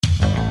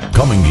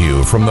Coming to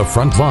you from the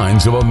front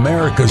lines of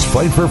America's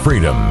fight for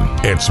freedom,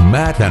 it's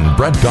Matt and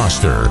Brett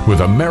Doster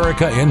with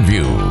America in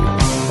View.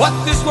 What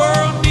this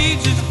world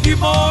needs is a few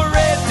more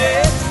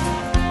rednecks,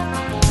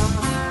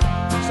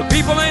 so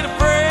people ain't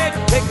afraid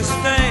to take a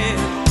stand.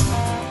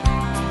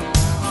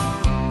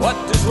 What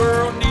this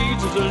world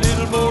needs is a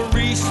little more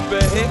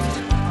respect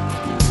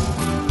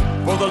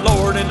for the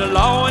Lord and the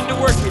law and the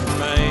working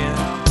man.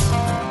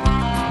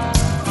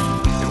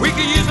 And we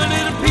could use a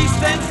little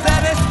peace and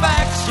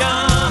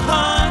satisfaction,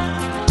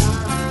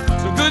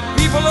 some good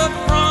people up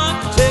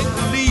front to take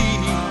the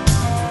lead.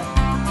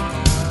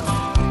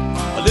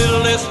 A little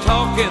less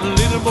talk and a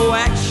little more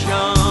action,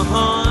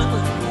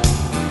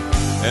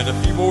 and a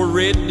few more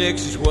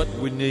rednecks is what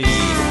we need.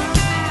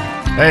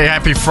 Hey,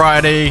 happy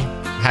Friday.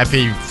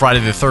 Happy Friday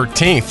the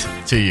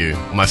 13th to you,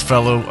 my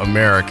fellow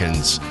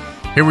Americans.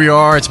 Here we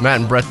are. It's Matt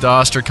and Brett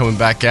Doster coming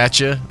back at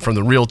you from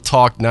the Real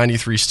Talk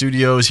 93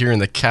 studios here in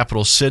the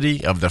capital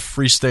city of the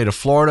free state of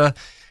Florida,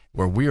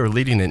 where we are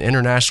leading an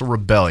international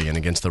rebellion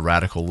against the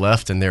radical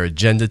left and their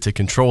agenda to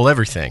control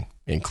everything,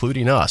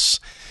 including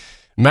us.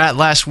 Matt,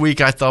 last week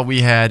I thought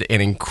we had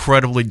an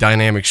incredibly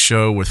dynamic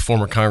show with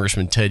former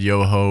Congressman Ted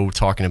Yoho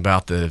talking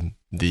about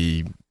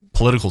the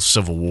political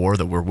civil war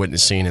that we're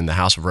witnessing in the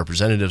House of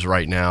Representatives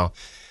right now.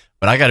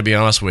 But I got to be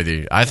honest with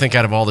you, I think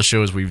out of all the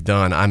shows we've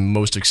done, I'm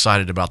most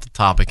excited about the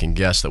topic and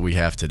guests that we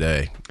have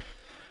today.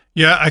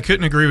 Yeah, I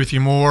couldn't agree with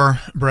you more,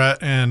 Brett.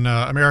 And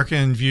America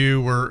in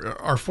View,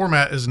 where our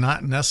format is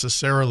not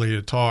necessarily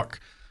to talk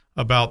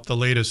about the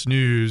latest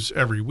news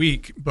every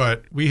week,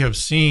 but we have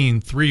seen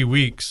 3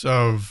 weeks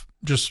of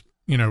just,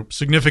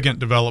 significant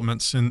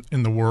developments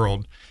in the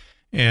world.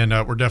 And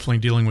we're definitely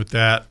dealing with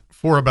that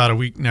for about a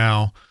week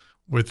now,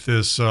 with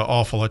this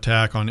awful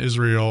attack on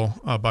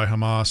Israel by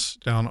Hamas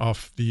down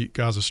off the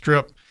Gaza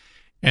Strip.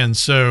 And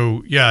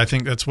so, yeah, I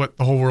think that's what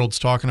the whole world's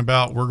talking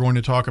about. We're going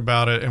to talk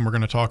about it, and we're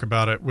going to talk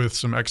about it with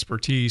some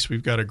expertise.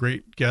 We've got a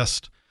great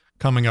guest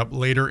coming up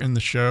later in the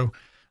show,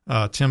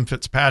 Tim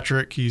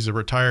Fitzpatrick. He's a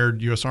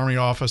retired U.S. Army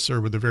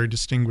officer with a very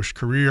distinguished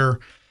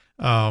career,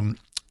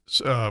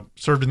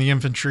 served in the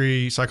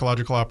infantry,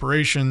 psychological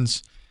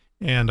operations,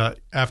 and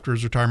after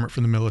his retirement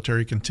from the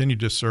military, continued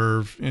to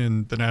serve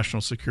in the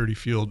national security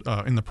field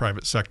in the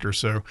private sector.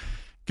 So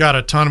got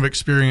a ton of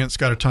experience,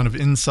 got a ton of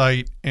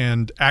insight,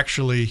 and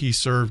actually he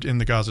served in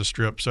the Gaza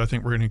Strip. So I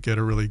think we're going to get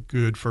a really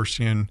good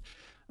firsthand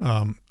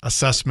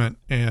assessment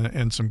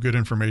and some good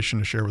information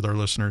to share with our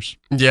listeners.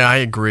 Yeah, I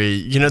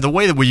agree. The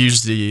way that we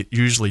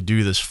usually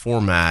do this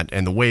format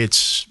and the way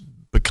it's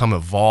become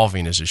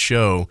evolving as a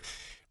show,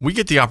 we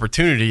get the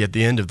opportunity at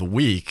the end of the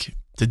week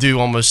to do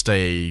almost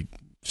a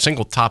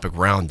single topic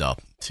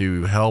roundup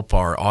to help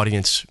our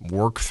audience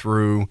work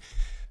through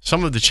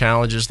some of the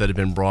challenges that have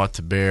been brought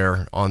to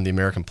bear on the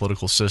American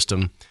political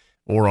system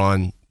or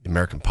on the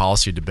American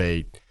policy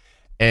debate.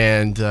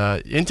 And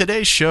in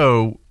today's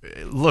show,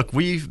 look,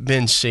 we've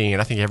been seeing,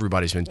 I think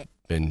everybody's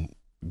been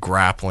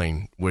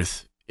grappling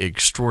with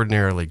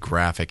extraordinarily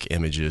graphic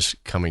images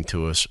coming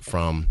to us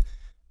from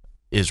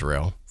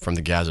Israel, from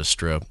the Gaza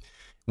Strip.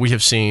 We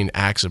have seen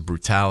acts of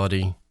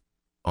brutality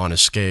on a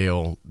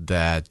scale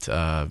that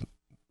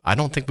I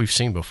don't think we've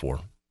seen before.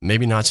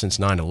 Maybe not since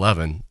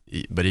 9/11,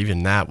 but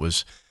even that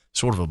was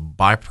sort of a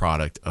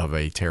byproduct of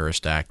a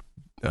terrorist act.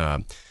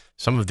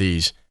 Some of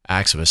these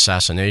acts of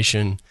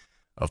assassination,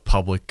 of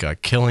public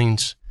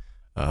killings,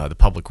 the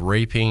public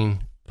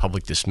raping,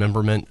 public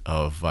dismemberment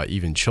of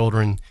even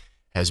children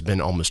has been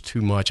almost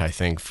too much, I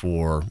think,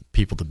 for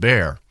people to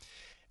bear.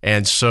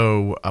 And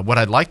so what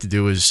I'd like to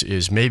do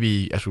is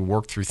maybe as we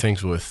work through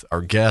things with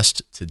our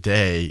guest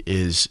today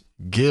is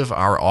give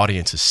our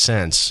audience a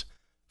sense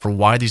for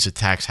why these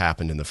attacks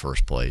happened in the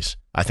first place.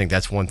 I think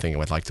that's one thing I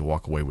would like to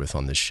walk away with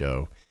on this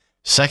show.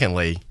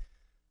 Secondly,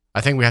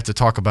 I think we have to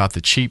talk about the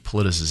cheap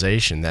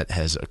politicization that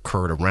has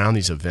occurred around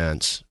these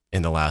events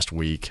in the last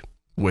week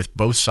with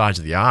both sides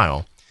of the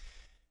aisle,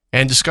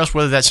 and discuss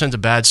whether that sends a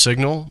bad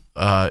signal,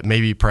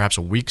 maybe perhaps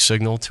a weak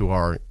signal to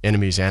our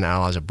enemies and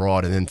allies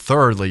abroad. And then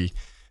thirdly,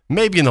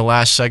 maybe in the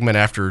last segment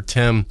after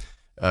Tim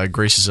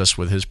graces us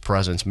with his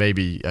presence,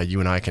 maybe you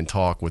and I can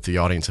talk with the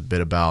audience a bit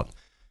about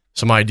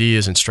some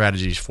ideas and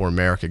strategies for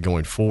America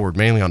going forward,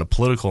 mainly on a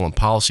political and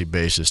policy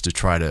basis, to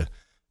try to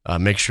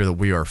make sure that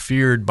we are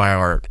feared by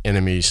our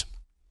enemies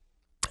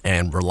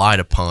and relied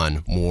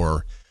upon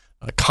more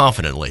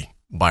confidently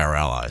by our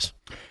allies.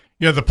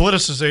 Yeah, the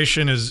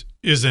politicization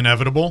is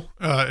inevitable.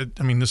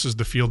 This is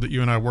the field that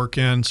you and I work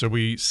in, so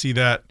we see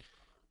that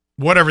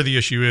whatever the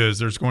issue is,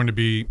 there's going to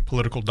be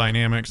political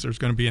dynamics. There's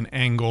going to be an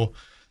angle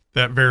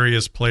that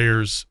various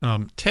players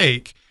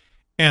take,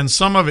 and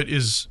some of it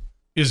is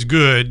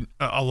good.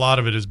 A lot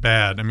of it is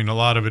bad. A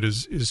lot of it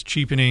is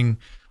cheapening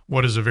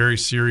what is a very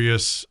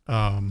serious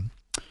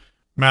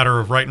matter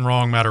of right and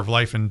wrong, matter of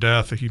life and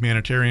death, a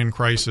humanitarian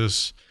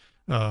crisis,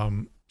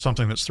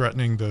 something that's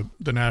threatening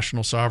the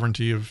national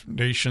sovereignty of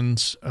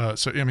nations.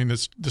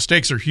 The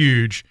stakes are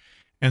huge,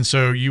 and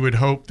so you would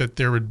hope that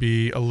there would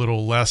be a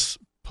little less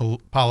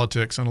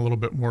politics and a little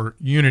bit more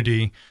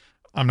unity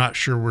I'm not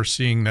sure we're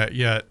seeing that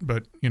yet,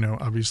 but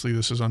obviously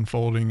this is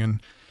unfolding,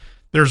 and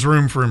there's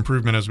room for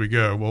improvement as we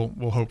go.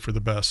 We'll hope for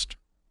the best.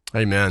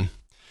 Amen.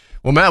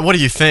 Well, Matt, what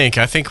do you think?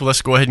 I think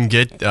let's go ahead and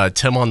get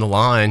Tim on the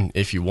line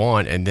if you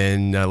want, and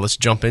then let's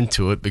jump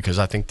into it because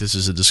I think this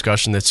is a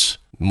discussion that's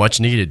much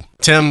needed.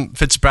 Tim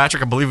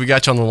Fitzpatrick, I believe we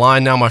got you on the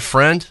line now, my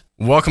friend.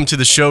 Welcome to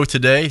the show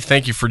today.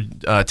 Thank you for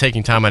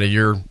taking time out of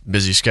your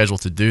busy schedule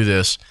to do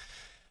this.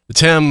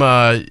 Tim, we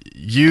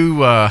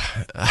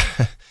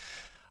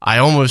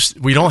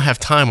don't have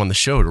time on the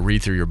show to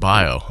read through your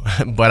bio,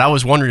 but I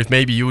was wondering if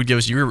maybe you would give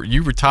us,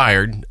 you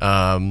retired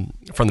from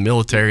the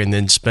military and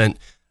then spent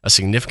a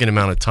significant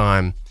amount of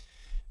time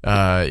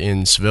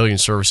in civilian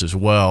service as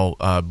well,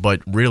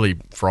 but really,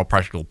 for all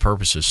practical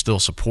purposes, still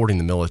supporting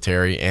the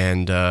military.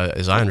 And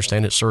as I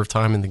understand it, served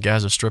time in the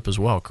Gaza Strip as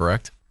well,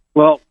 correct?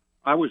 Well,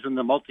 I was in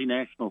the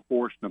multinational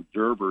force and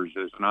observers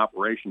as an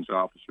operations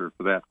officer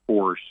for that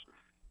force.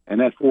 And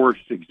that force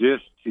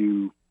exists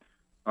to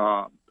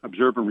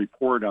observe and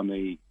report on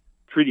the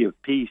Treaty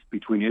of Peace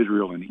between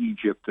Israel and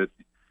Egypt that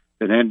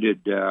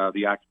ended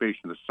the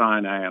occupation of the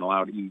Sinai and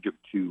allowed Egypt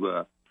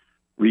to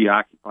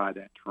reoccupy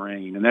that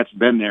terrain. And that's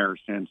been there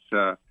since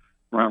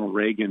Ronald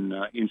Reagan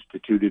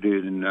instituted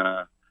it in,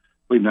 I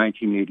believe,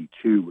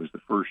 1982 was the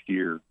first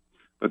year.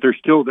 But they're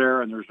still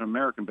there, and there's an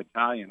American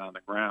battalion on the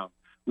ground.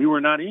 We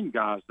were not in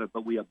Gaza,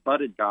 but we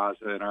abutted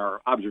Gaza in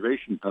our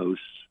observation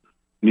posts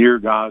near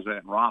Gaza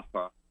and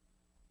Rafah,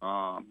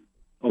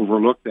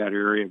 overlooked that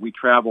area. We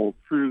traveled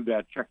through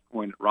that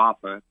checkpoint at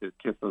Rafah at the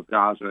tip of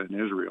Gaza and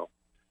Israel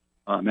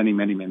many,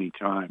 many, many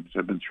times.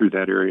 I've been through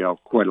that area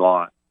quite a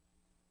lot.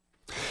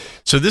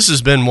 So this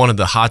has been one of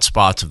the hot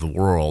spots of the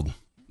world.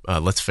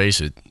 Let's face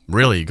it,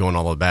 really going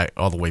all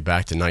the way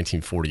back to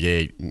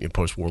 1948,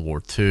 post World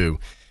War II.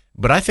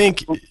 But I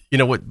think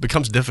what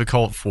becomes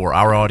difficult for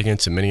our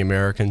audience and many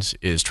Americans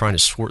is trying to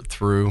sort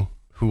through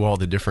who all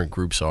the different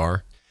groups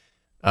are.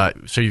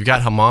 So you've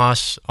got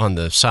Hamas on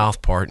the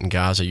south part in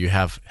Gaza. You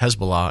have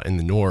Hezbollah in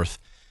the north.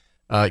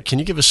 Can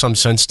you give us some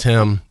sense,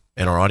 Tim,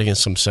 and our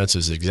audience some sense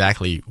as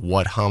exactly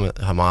what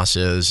Hamas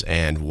is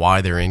and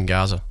why they're in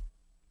Gaza?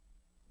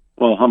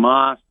 Well,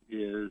 Hamas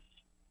is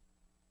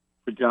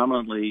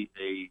predominantly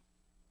a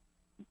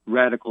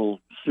radical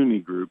Sunni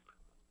group,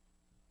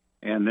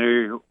 and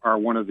they are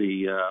one of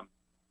the,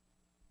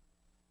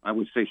 I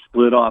would say,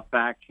 split-off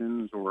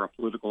factions or a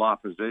political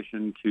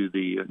opposition to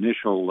the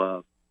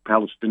initial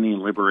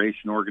Palestinian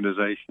Liberation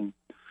Organization.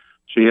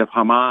 So you have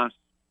Hamas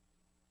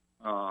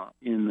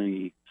in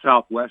the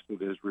southwest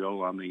of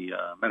Israel on the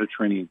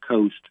Mediterranean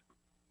coast,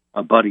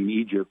 abutting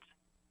Egypt.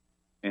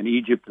 And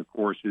Egypt, of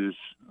course, is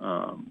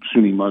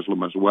Sunni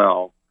Muslim as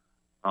well.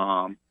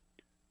 And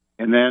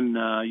then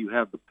you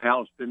have the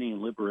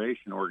Palestinian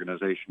Liberation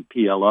Organization,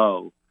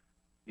 PLO,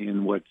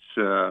 in what's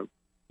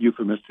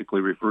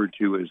euphemistically referred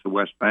to as the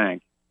West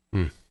Bank.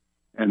 And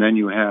then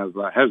you have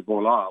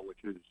Hezbollah,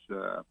 which is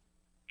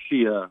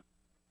Shia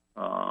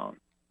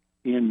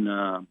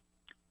in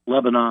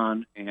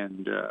Lebanon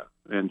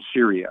and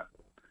Syria.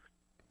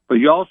 But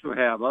you also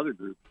have other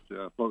groups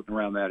floating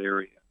around that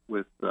area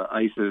with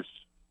ISIS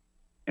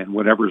and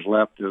whatever's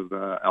left of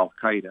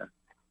Al-Qaeda.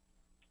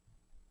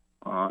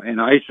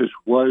 And ISIS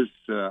was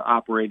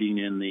operating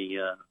in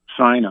the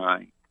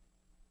Sinai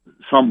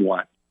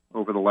somewhat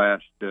over the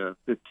last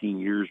 15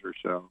 years or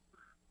so.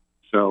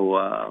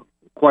 So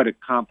quite a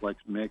complex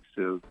mix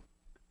of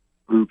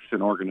groups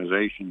and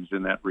organizations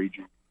in that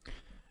region.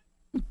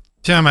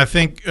 Tim, I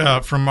think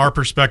from our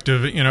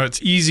perspective,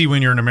 it's easy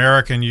when you're an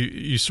American,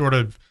 you sort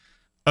of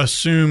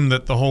assume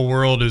that the whole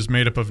world is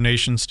made up of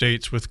nation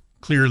states with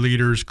clear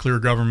leaders, clear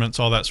governments,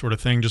 all that sort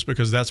of thing, just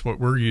because that's what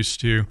we're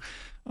used to.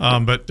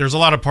 But there's a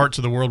lot of parts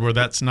of the world where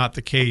that's not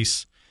the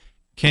case.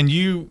 Can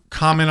you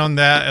comment on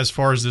that as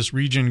far as this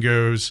region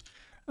goes?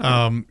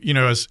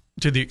 As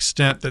to the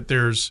extent that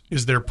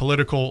is there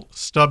political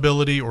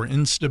stability or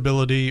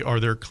instability? Are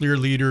there clear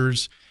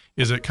leaders?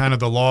 Is it kind of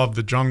the law of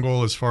the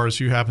jungle as far as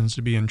who happens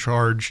to be in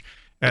charge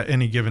at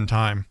any given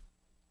time?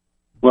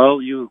 Well,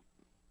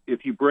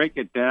 if you break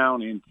it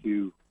down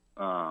into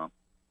the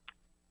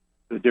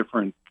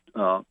different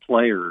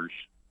players,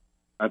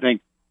 I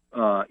think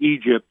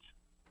Egypt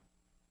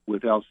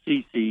with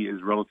El-Sisi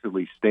is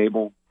relatively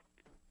stable.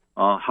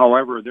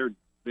 However,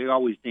 they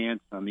always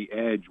dance on the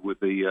edge with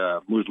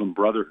the Muslim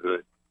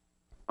Brotherhood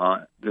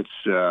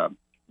that's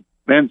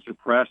been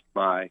suppressed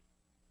by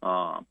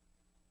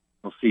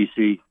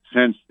El-Sisi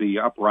since the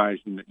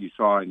uprising that you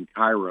saw in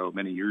Cairo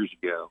many years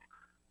ago.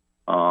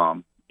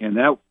 And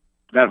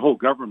that whole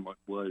government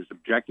was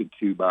objected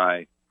to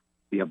by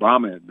the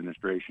Obama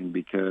administration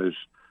because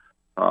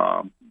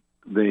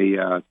they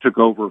took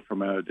over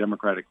from a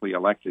democratically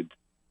elected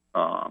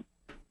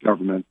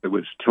government that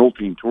was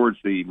tilting towards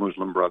the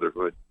Muslim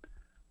Brotherhood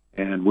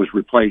and was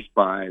replaced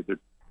by the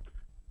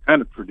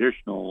kind of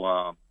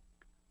traditional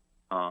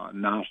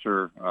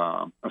Nasser,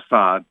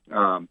 Assad,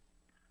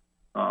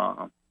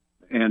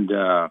 and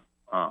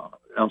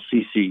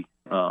El-Sisi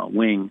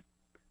wing.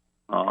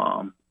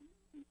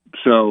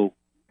 So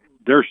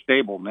they're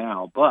stable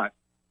now, but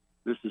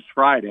this is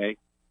Friday,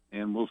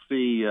 and we'll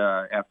see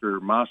after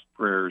mosque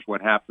prayers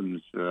what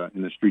happens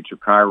in the streets of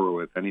Cairo,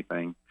 if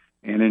anything,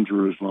 and in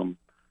Jerusalem,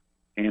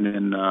 and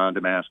in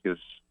Damascus,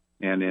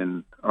 and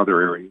in other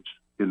areas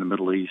in the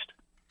Middle East.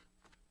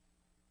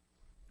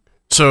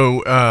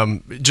 So,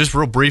 just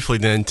real briefly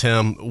then,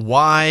 Tim,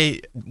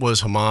 why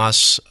was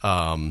Hamas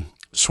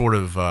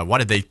why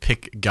did they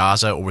pick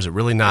Gaza, or was it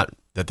really not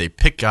that they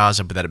picked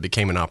Gaza, but that it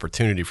became an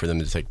opportunity for them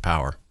to take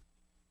power?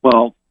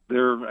 Well,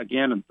 they're,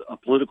 again, a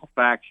political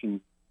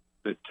faction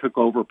that took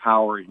over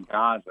power in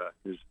Gaza.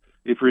 If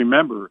you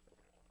remember,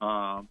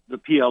 the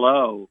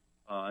PLO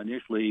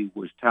initially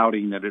was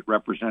touting that it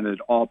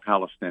represented all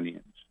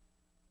Palestinians.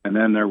 And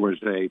then there was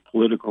a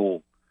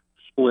political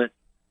split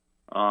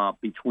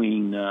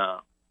between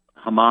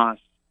Hamas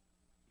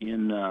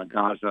in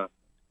Gaza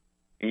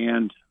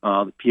and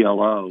the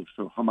PLO.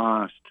 So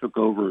Hamas took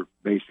over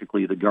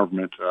basically the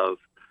government of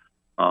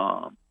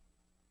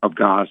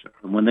Gaza.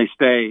 And when they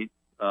stayed,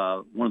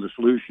 one of the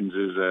solutions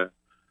is a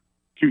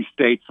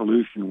two-state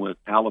solution with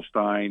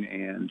Palestine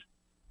and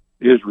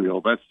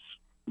Israel. That's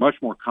much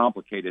more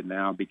complicated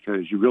now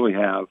because you really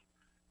have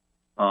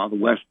the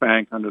West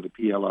Bank under the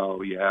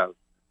PLO, you have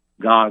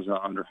Gaza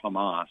under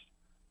Hamas.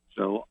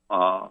 So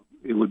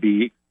it would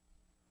be,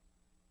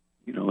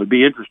 it'd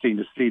be interesting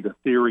to see the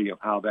theory of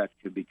how that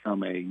could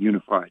become a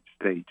unified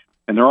state.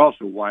 And they're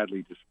also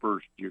widely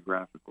dispersed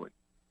geographically.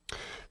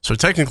 So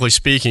technically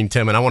speaking,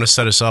 Tim, and I want to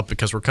set us up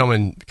because we're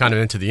coming kind of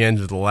into the end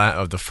of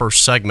the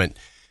first segment.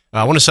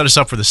 I want to set us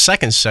up for the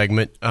second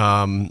segment,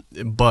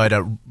 but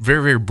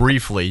very, very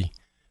briefly,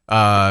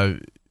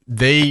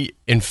 they,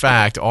 in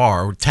fact,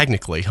 are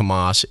technically,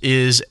 Hamas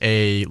is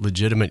a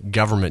legitimate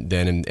government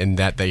then, in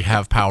that they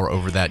have power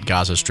over that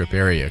Gaza Strip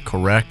area,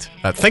 correct?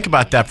 Think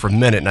about that for a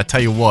minute, and I tell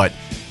you what,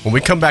 when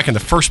we come back in the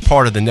first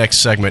part of the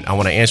next segment, I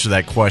want to answer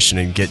that question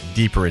and get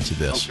deeper into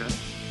this.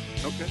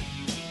 Okay.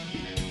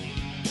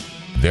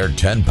 They're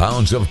 10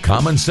 pounds of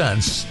common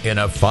sense in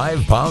a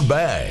 5-pound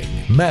bag.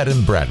 Matt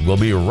and Brett will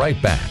be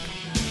right back.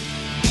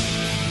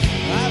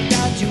 I've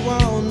got you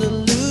on the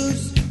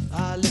loose.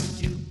 I'll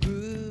let you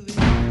groove.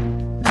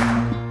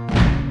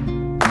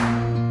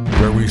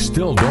 Where we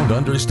still don't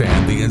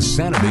understand the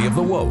insanity of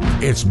the woke.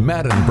 It's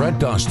Matt and Brett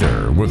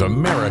Doster with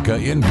America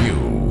in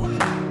View.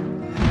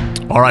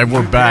 All right,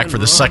 we're back for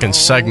the second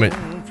segment.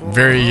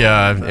 Very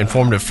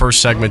informative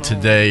first segment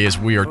today as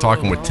we are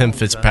talking with Tim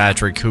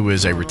Fitzpatrick, who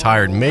is a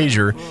retired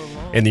major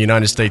in the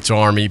United States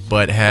Army,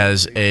 but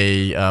has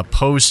a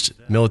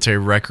post-military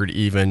record,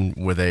 even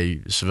with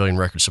a civilian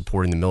record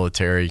supporting the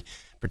military,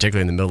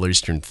 particularly in the Middle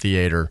Eastern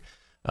theater,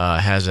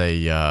 has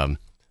a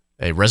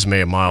resume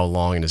a mile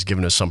long and has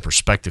given us some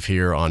perspective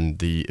here on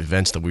the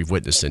events that we've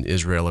witnessed in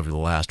Israel over the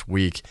last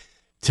week.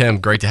 Tim,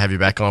 great to have you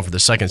back on for the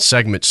second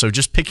segment. So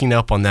just picking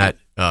up on that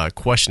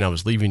question I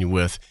was leaving you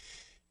with,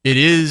 it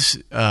is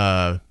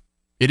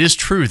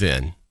true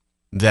then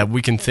that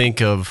we can think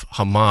of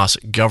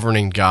Hamas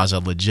governing Gaza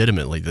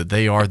legitimately, that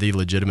they are the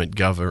legitimate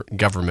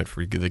government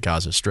for the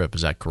Gaza Strip.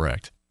 Is that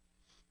correct?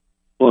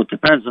 Well, it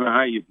depends on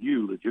how you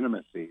view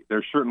legitimacy.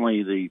 They're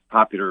certainly the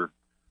popular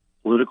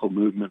political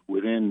movement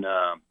within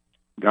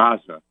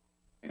Gaza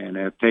and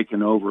have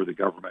taken over the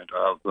government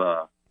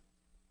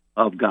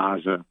of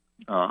Gaza,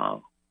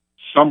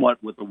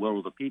 somewhat with the will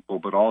of the people,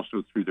 but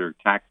also through their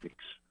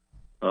tactics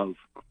of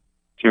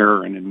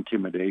terror and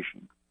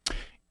intimidation.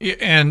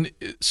 And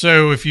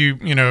so if you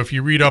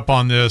read up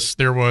on this,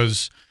 there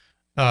was,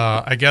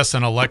 I guess,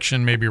 an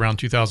election maybe around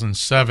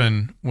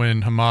 2007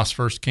 when Hamas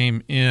first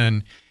came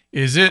in.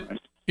 Is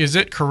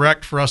it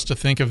correct for us to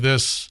think of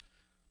this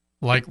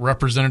like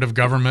representative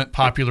government,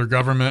 popular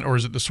government, or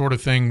is it the sort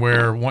of thing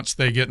where once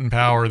they get in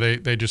power,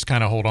 they just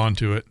kind of hold on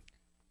to it?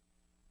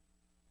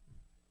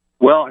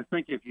 Well, I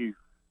think if you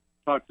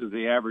talk to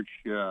the average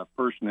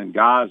person in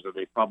Gaza,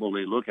 they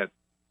probably look at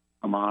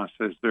Hamas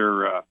as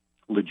their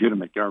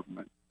legitimate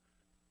government.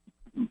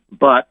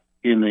 But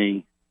in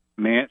the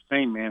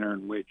same manner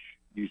in which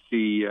you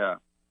see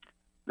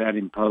that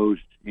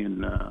imposed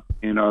in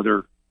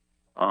other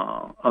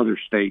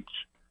states,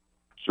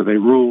 so they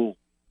rule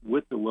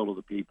with the will of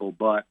the people,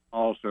 but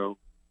also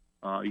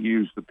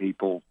use the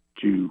people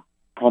to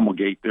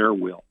promulgate their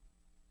will.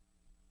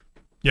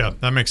 Yeah,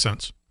 that makes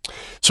sense.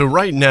 So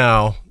right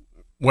now,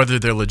 whether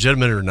they're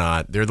legitimate or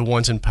not, they're the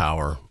ones in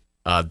power.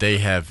 They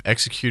have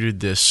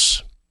executed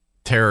this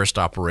terrorist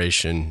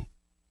operation,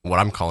 what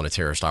I'm calling a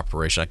terrorist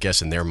operation. I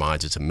guess in their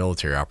minds it's a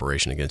military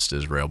operation against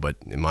Israel, but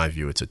in my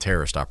view it's a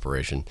terrorist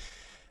operation.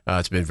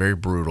 It's been very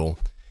brutal,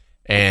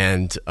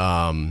 and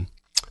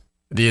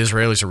the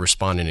Israelis are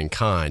responding in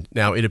kind.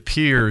 Now, it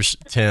appears,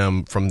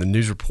 Tim, from the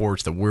news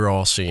reports that we're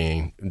all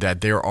seeing,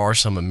 that there are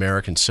some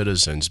American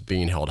citizens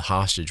being held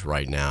hostage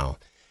right now.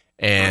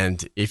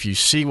 And if you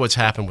see what's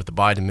happened with the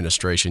Biden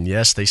administration,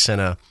 yes, they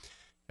sent a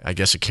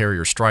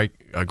carrier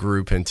strike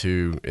group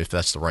into, if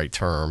that's the right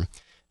term.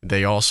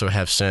 They also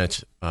have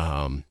sent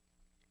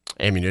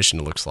ammunition,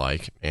 it looks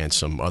like, and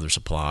some other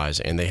supplies,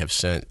 and they have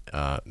sent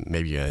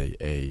maybe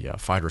a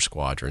fighter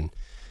squadron.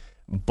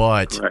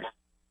 But Correct.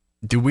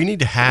 do we need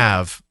to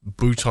have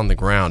boots on the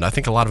ground? I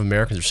think a lot of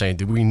Americans are saying,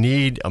 do we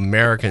need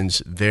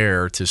Americans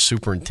there to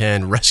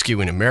superintend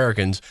rescuing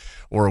Americans,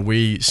 or are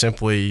we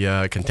simply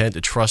content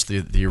to trust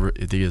the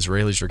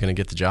Israelis are going to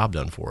get the job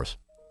done for us?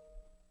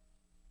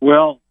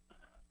 Well,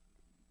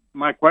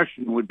 my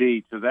question would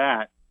be to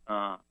that,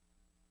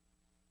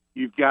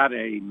 you've got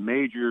a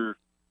major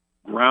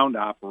ground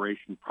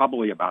operation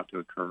probably about to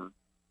occur.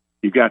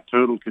 You've got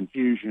total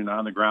confusion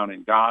on the ground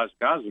in Gaza.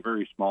 Gaza is a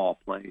very small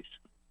place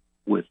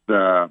with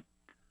a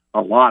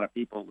lot of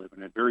people living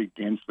in it, very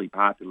densely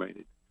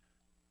populated.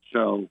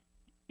 So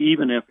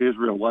even if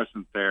Israel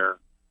wasn't there,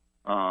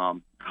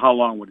 how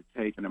long would it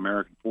take an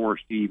American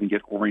force to even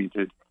get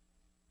oriented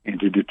and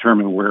to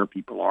determine where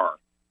people are?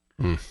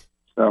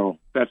 So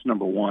that's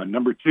number one.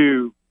 Number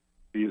two,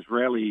 the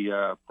Israeli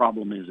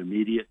problem is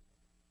immediate.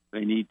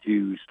 They need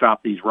to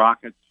stop these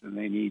rockets, and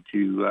they need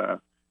to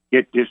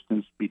get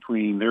distance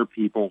between their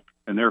people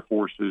and their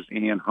forces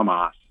and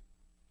Hamas.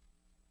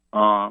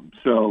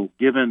 So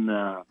given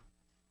the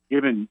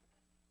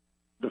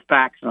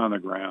facts on the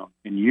ground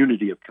and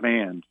unity of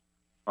command,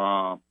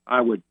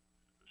 I would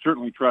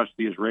certainly trust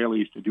the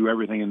Israelis to do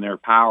everything in their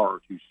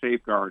power to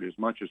safeguard as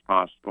much as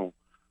possible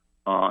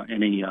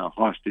any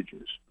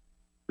hostages.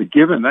 But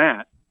given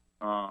that,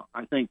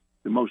 I think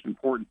the most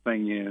important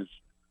thing is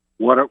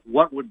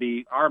what would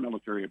be our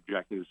military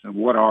objectives and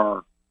what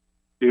are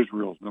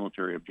Israel's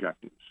military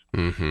objectives.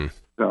 Mm-hmm.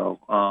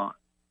 So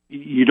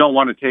you don't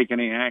want to take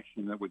any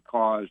action that would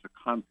cause a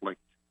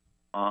conflict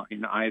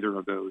in either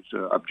of those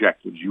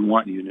objectives. You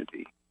want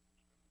unity.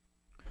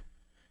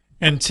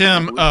 And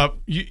Tim,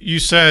 you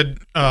said,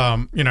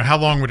 how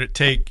long would it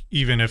take,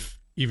 even if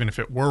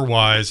it were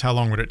wise, how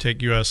long would it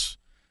take U.S.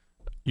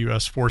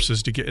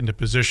 forces to get into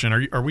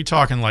position? Are we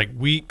talking like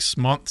weeks,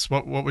 months?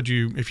 What would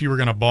you, if you were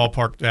going to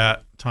ballpark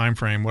that time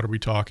frame? What are we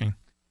talking?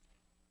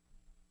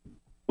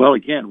 Well,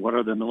 again, what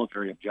are the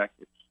military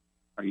objectives?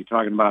 Are you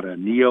talking about a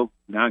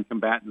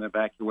non-combatant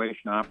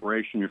evacuation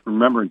operation? If you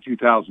remember, in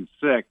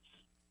 2006,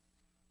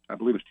 I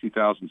believe it was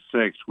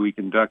 2006, we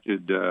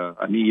conducted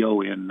a NEO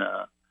in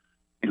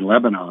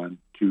Lebanon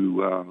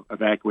to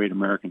evacuate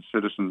American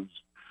citizens,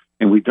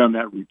 and we've done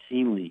that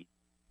routinely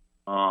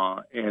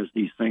as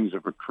these things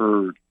have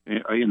occurred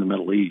in the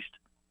Middle East.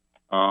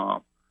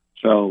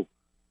 So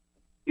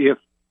if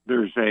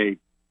there's a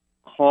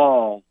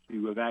call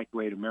to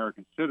evacuate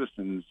American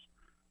citizens,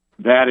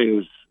 that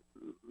is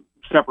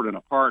separate and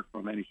apart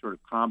from any sort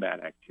of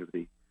combat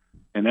activity.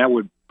 And that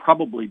would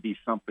probably be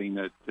something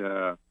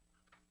that,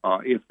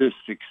 if this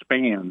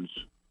expands,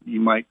 you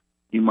might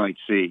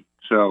see.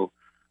 So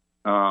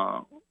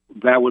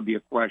that would be a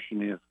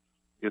question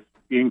if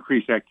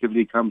increased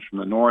activity comes from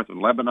the north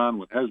and Lebanon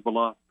with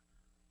Hezbollah,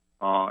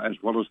 as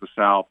well as the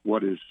south.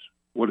 What is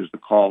the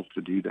call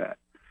to do that?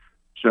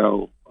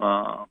 So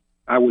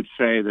I would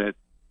say that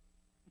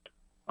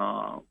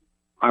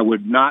I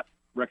would not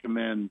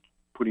recommend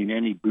putting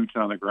any boots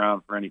on the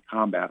ground for any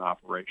combat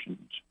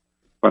operations,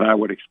 but I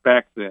would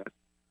expect that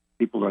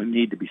people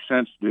need to be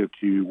sensitive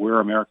to where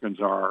Americans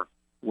are,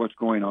 what's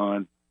going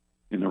on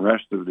in the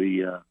rest of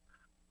the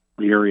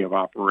area of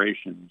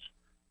operations,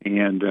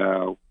 and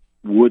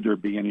would there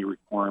be any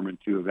requirement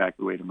to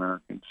evacuate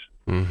Americans?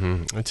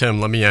 Mm-hmm. And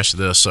Tim, let me ask you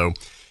this. So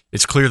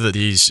it's clear that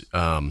these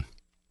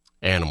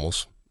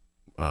animals,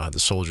 the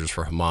soldiers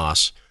for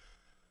Hamas,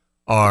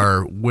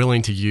 are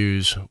willing to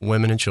use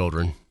women and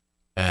children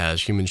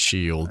as human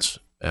shields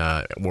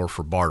or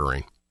for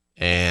bartering.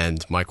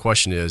 And my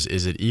question is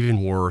it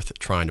even worth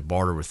trying to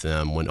barter with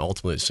them when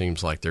ultimately it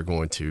seems like they're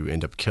going to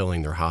end up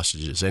killing their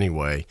hostages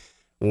anyway?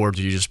 Or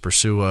do you just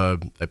pursue a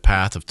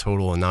path of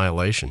total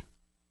annihilation?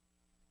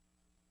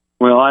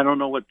 Well, I don't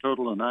know what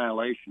total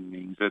annihilation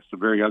means. That's a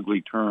very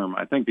ugly term.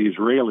 I think the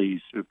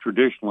Israelis have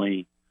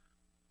traditionally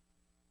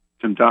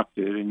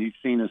conducted, and you've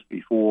seen this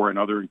before in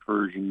other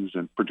incursions,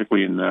 and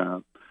particularly in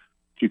the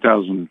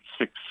 2006-7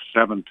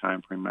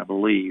 timeframe, I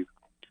believe,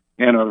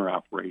 and other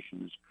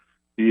operations.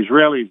 The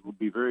Israelis will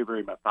be very,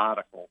 very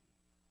methodical,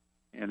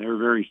 and they're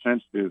very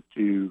sensitive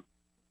to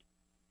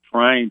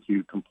trying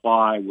to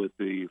comply with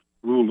the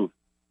rule of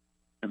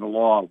and the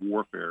law of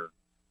warfare,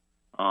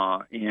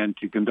 and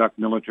to conduct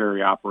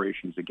military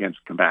operations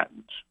against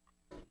combatants.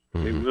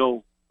 Mm-hmm. They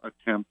will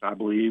attempt, I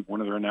believe,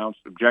 one of their announced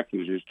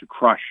objectives is to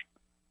crush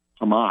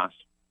Hamas.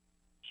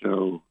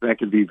 So that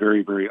could be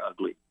very, very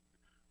ugly.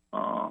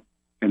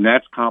 And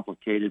that's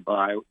complicated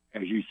by,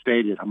 as you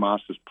stated,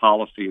 Hamas's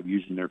policy of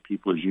using their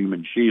people as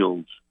human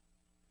shields.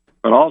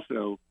 But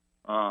also,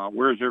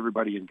 where's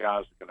everybody in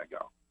Gaza going to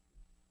go?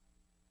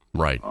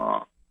 Right.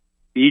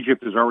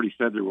 Egypt has already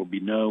said there will be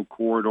no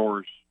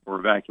corridors or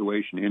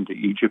evacuation into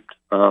Egypt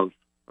of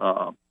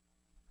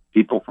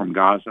people from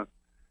Gaza.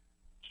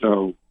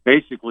 So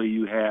basically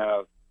you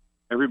have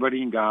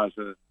everybody in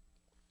Gaza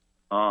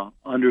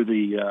under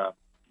the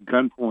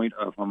gunpoint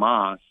of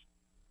Hamas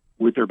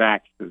with their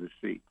backs to the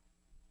sea.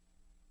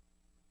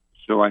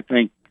 So I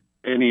think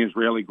any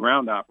Israeli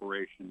ground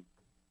operation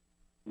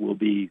will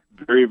be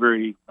very,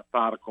 very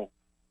methodical,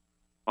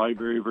 probably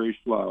very, very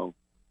slow,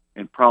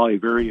 and probably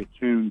very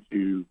attuned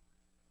to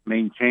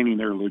maintaining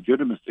their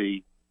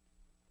legitimacy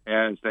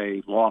as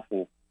a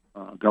lawful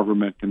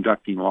government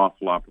conducting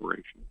lawful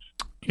operations.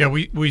 Yeah,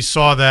 we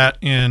saw that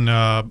in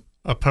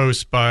a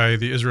post by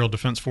the Israel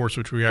Defense Force,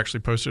 which we actually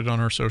posted on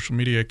our social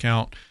media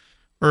account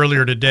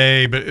earlier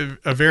today, but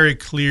a very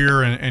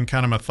clear and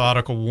kind of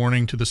methodical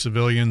warning to the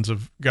civilians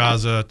of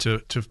Gaza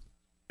to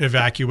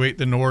evacuate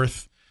the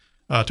north,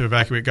 to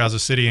evacuate Gaza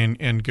City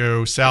and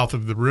go south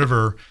of the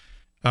river.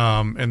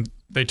 And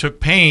they took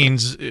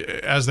pains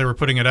as they were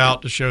putting it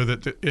out to show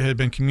that it had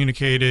been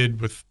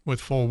communicated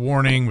with full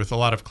warning, with a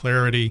lot of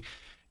clarity.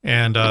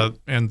 And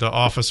the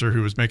officer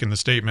who was making the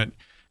statement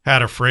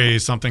had a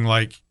phrase, something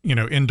like,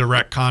 in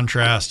direct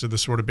contrast to the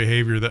sort of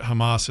behavior that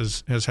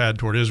Hamas has had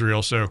toward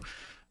Israel. So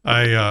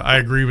I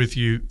agree with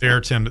you there,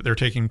 Tim, that they're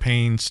taking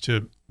pains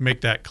to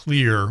make that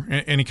clear.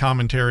 Any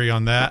commentary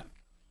on that?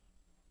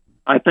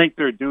 I think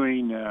they're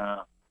doing.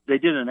 They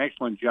did an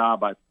excellent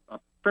job, a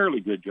fairly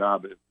good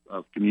job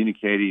of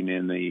communicating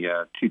in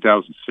the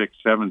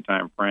 2006-07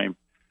 time frame.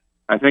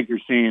 I think you're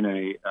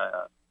seeing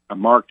a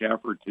marked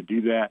effort to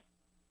do that,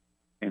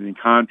 and in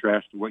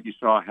contrast to what you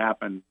saw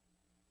happen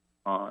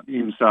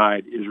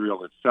inside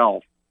Israel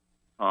itself,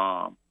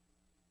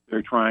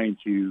 they're trying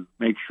to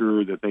make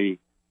sure that they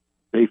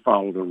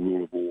follow the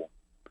rule of war,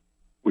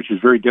 which is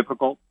very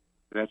difficult.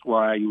 That's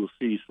why you will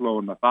see slow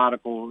and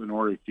methodical in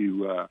order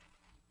to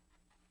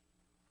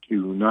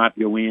not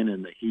go in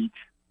the heat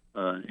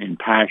and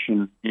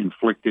passion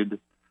inflicted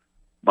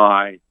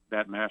by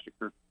that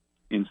massacre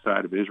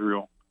inside of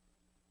Israel.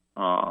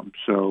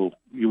 So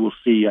you will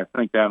see, I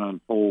think, that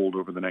unfold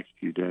over the next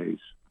few days.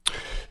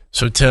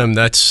 So, Tim,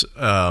 that's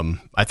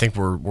I think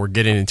we're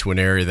getting into an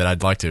area that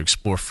I'd like to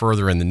explore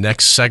further in the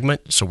next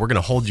segment. So we're going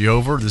to hold you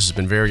over. This has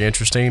been very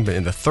interesting. But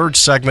in the third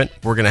segment,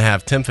 we're going to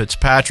have Tim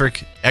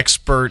Fitzpatrick,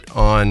 expert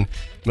on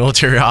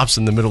military ops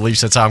in the Middle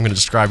East. That's how I'm going to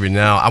describe you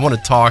now. I want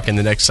to talk in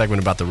the next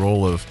segment about the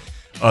role of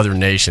other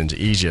nations,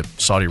 Egypt,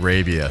 Saudi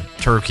Arabia,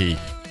 Turkey,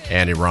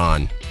 and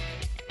Iran.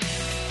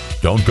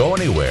 Don't go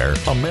anywhere.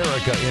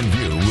 America in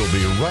View will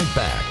be right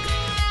back.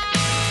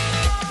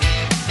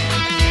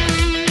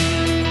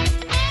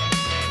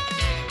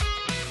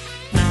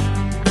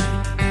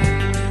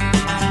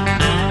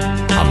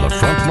 On the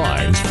front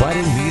lines,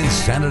 fighting the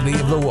insanity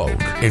of the woke,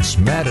 it's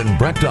Matt and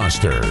Brett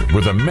Doster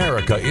with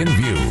America in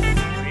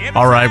View.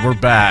 All right, we're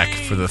back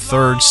for the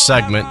third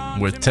segment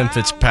with Tim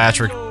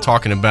Fitzpatrick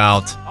talking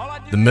about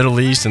the Middle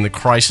East and the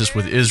crisis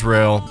with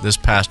Israel this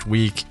past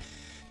week.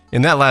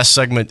 In that last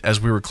segment, as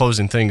we were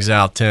closing things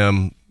out,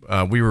 Tim,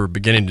 we were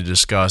beginning to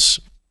discuss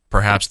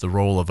perhaps the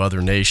role of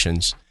other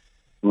nations.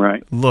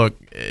 Right. Look,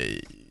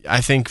 I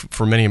think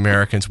for many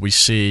Americans, we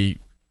see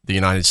the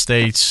United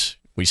States,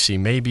 we see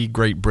maybe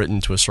Great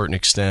Britain to a certain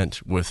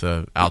extent with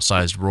an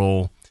outsized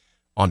role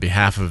on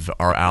behalf of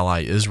our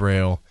ally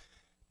Israel.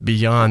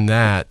 Beyond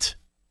that,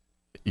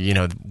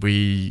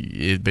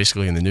 we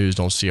basically in the news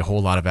don't see a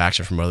whole lot of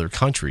action from other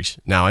countries.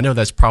 Now, I know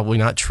that's probably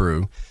not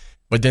true,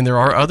 but then there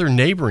are other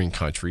neighboring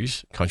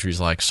countries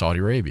like Saudi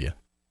Arabia.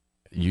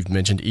 You've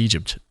mentioned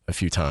Egypt a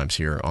few times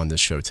here on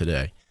this show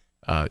today.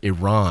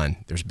 Iran,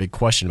 there's a big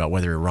question about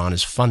whether Iran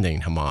is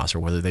funding Hamas or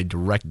whether they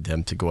directed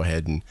them to go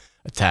ahead and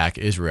attack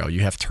Israel.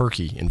 You have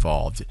Turkey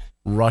involved.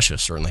 Russia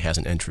certainly has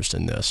an interest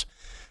in this.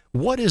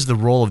 What is the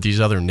role of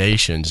these other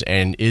nations,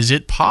 and is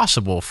it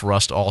possible for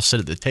us to all sit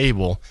at the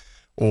table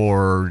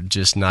or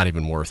just not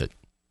even worth it?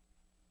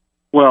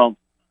 Well,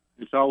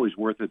 it's always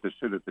worth it to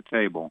sit at the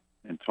table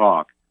and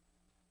talk.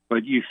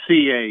 But you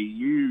see a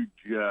huge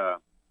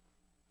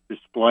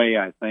display,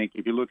 I think,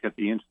 if you look at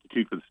the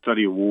Institute for the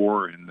Study of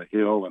War and The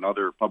Hill and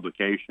other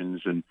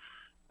publications and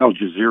Al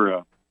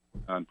Jazeera,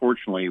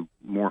 unfortunately,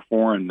 more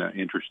foreign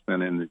interest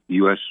than in the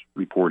U.S.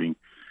 reporting.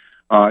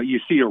 You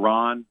see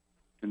Iran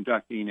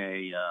conducting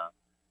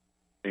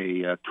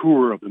a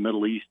tour of the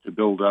Middle East to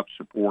build up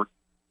support.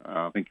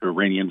 I think the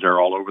Iranians are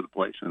all over the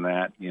place in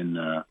that,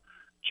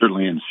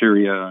 certainly in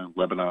Syria,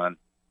 Lebanon,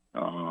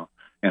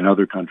 and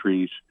other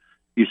countries.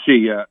 You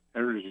see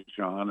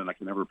Erdogan, and I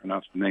can never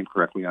pronounce the name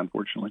correctly,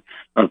 unfortunately,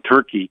 of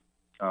Turkey,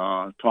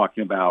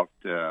 talking about,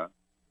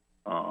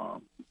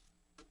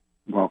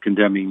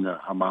 condemning the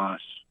Hamas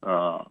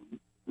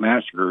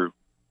massacre,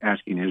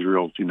 asking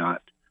Israel to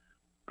not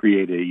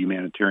create a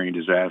humanitarian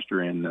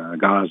disaster in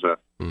Gaza.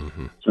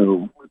 Mm-hmm.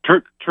 So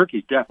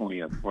Turkey's definitely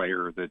a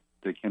player that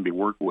can be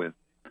worked with.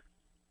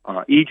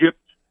 Egypt,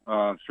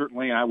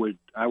 certainly, I would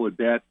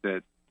bet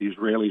that the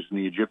Israelis and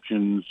the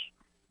Egyptians,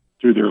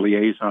 through their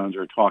liaisons,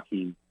 are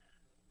talking,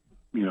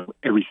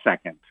 every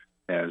second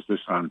as this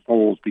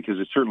unfolds, because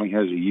it certainly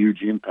has a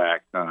huge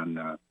impact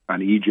on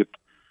Egypt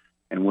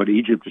and what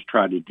Egypt has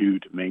tried to do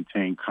to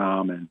maintain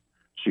calm and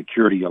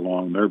security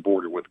along their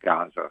border with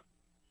Gaza.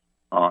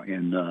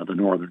 In the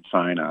northern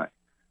Sinai.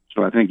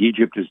 So I think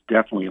Egypt is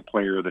definitely a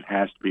player that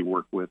has to be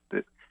worked with.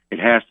 That it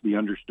has to be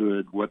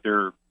understood what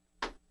their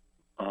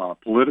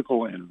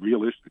political and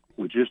realistic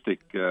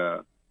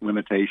logistic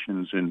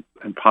limitations and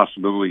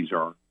possibilities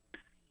are.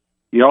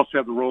 You also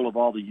have the role of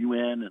all the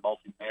UN and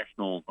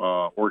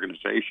multinational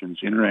organizations,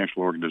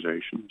 international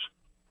organizations,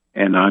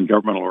 and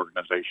non-governmental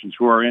organizations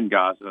who are in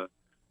Gaza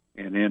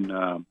and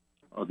in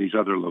these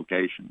other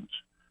locations,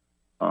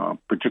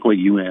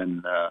 particularly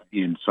UN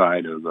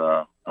inside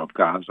of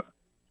Gaza,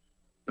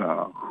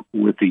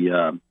 with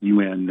the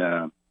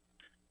UN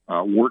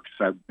Works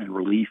and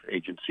Relief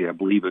Agency, I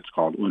believe it's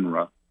called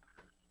UNRWA,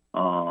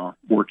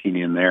 working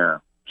in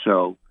there.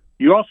 So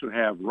you also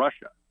have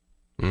Russia.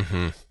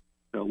 Mm-hmm.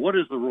 So what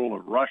is the role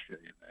of Russia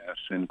in this?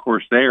 And of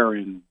course, they are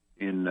in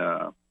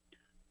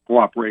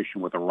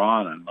cooperation with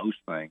Iran on most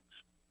things.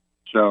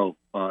 So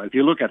if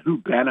you look at who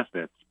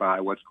benefits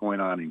by what's going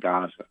on in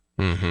Gaza,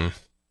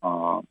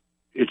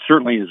 it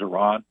certainly is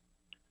Iran.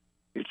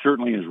 It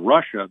certainly is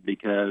Russia,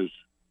 because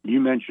you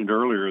mentioned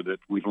earlier that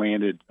we've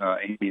landed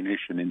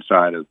ammunition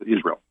inside of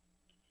Israel.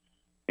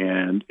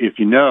 And if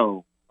you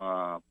know,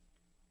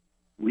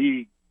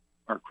 we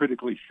are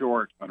critically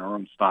short on our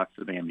own stocks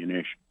of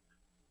ammunition.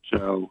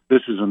 So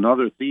this is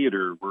another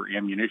theater where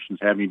ammunition is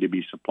having to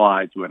be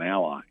supplied to an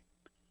ally.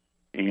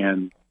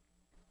 And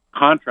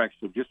contracts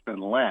have just been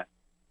let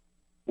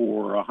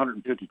for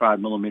 155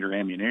 millimeter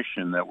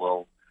ammunition that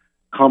will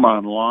come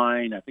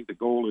online. I think the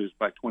goal is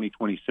by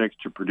 2026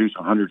 to produce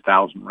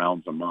 100,000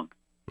 rounds a month.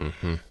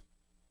 Mm-hmm.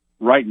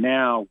 Right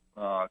now,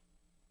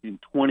 in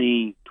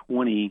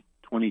 2020,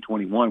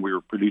 2021, we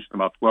were producing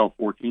about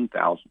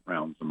 14,000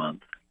 rounds a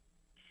month.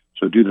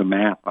 So do the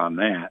math on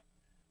that.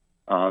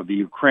 The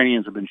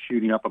Ukrainians have been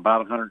shooting up about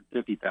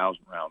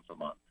 150,000 rounds a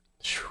month.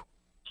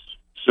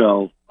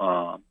 So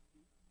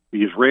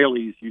the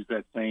Israelis use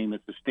that same.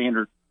 It's the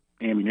standard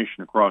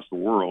ammunition across the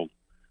world.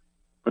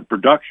 But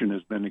production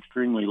has been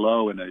extremely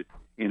low in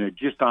a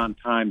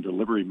just-on-time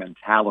delivery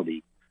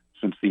mentality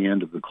since the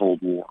end of the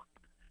Cold War,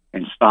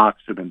 and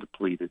stocks have been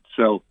depleted.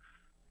 So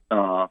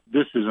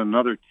this is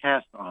another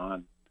test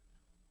on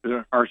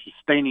our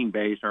sustaining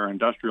base, our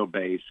industrial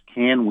base.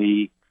 Can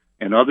we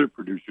and other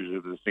producers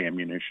of this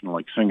ammunition,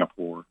 like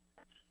Singapore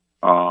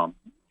and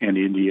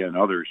India and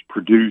others,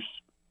 produce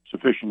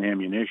sufficient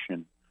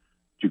ammunition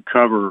to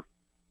cover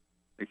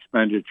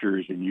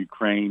expenditures in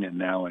Ukraine and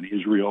now in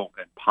Israel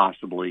and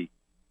possibly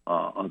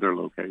other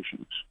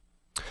locations?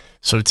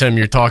 So, Tim,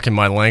 you're talking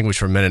my language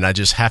for a minute, and I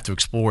just have to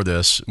explore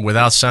this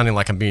without sounding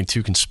like I'm being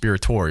too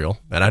conspiratorial,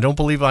 and I don't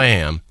believe I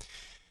am.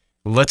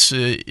 Let's,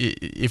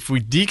 if we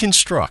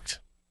deconstruct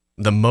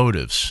the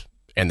motives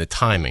and the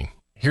timing,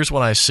 here's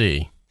what I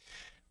see.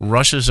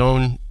 Russia's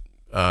own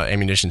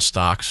ammunition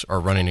stocks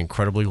are running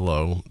incredibly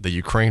low. The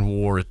Ukraine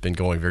war has been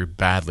going very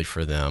badly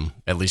for them,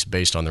 at least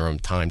based on their own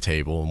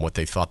timetable and what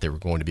they thought they were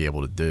going to be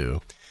able to do.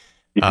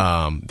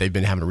 They've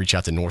been having to reach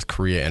out to North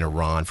Korea and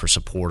Iran for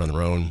support on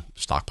their own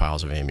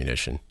stockpiles of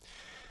ammunition.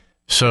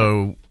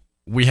 So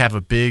we have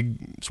a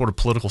big sort of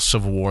political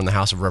civil war in the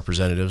House of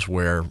Representatives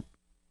where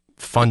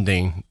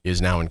funding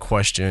is now in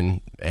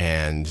question,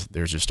 and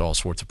there's just all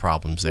sorts of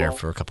problems there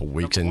for a couple of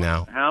weeks. And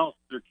now, House,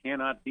 there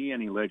cannot be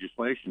any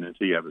legislation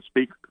until you have a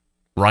speaker.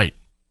 Right.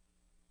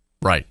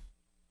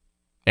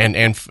 And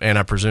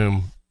I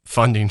presume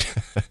funding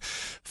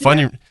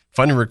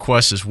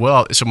requests as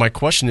well. So my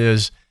question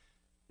is,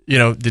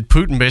 did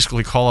Putin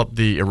basically call up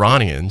the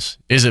Iranians?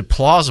 Is it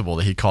plausible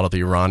that he called up the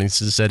Iranians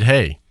and said,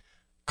 hey,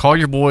 call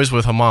your boys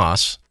with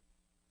Hamas,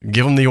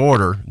 give them the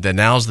order that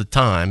now's the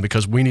time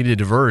because we need a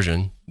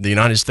diversion. The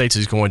United States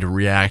is going to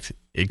react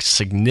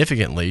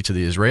significantly to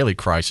the Israeli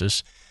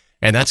crisis,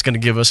 and that's going to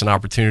give us an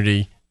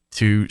opportunity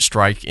to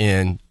strike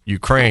in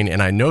Ukraine.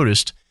 And I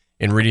noticed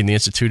in reading the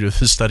Institute of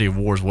the Study of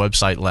War's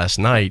website last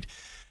night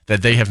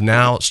that they have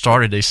now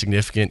started a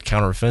significant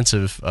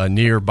counteroffensive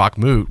near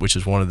Bakhmut, which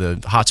is one of the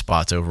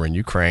hotspots over in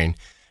Ukraine.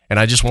 And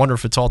I just wonder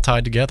if it's all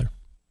tied together.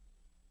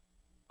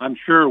 I'm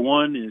sure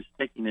one is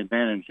taking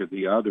advantage of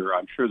the other.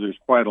 I'm sure there's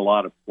quite a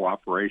lot of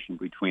cooperation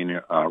between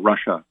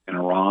Russia and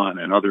Iran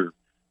and other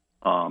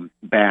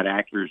bad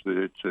actors that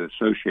it's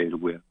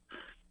associated with.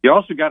 You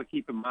also got to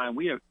keep in mind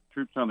we have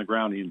troops on the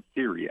ground in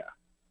Syria.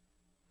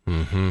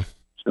 Mm-hmm.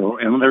 So,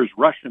 and there's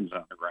Russians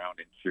on the ground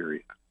in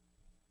Syria.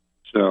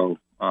 So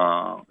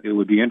it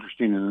would be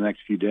interesting in the next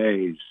few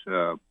days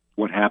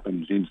what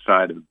happens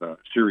inside of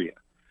Syria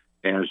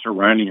as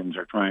Iranians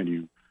are trying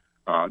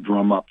to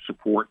drum up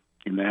support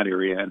in that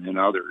area and in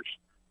others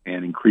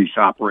and increase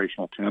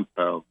operational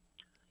tempo.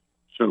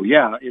 So,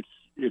 yeah,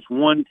 it's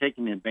one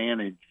taking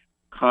advantage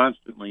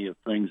constantly of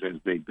things as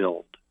they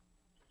build.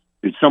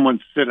 Did someone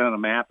sit on a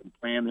map and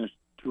plan this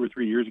 2 or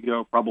 3 years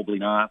ago? Probably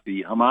not.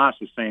 The Hamas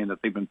is saying that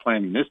they've been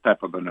planning this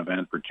type of an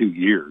event for 2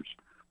 years.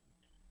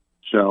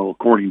 So,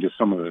 according to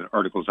some of the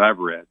articles I've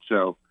read.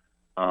 So,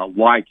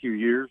 why 2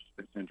 years?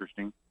 That's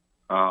interesting.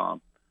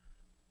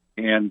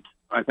 And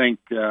I think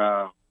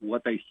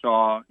what they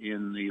saw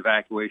in the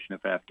evacuation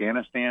of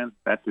Afghanistan,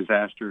 that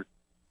disaster,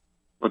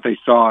 what they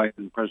saw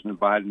in President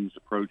Biden's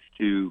approach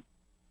to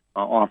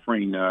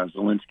offering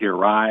Zelensky a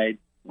ride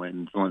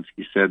when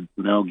Zelensky said,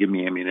 no, give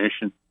me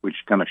ammunition, which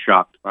kind of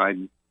shocked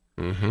Biden.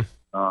 Mm-hmm.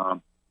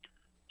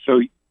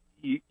 So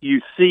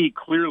you see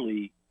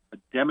clearly a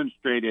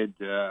demonstrated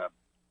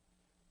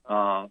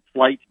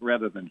flight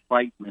rather than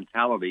fight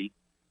mentality,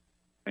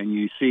 and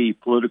you see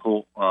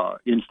political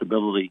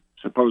instability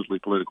supposedly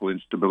political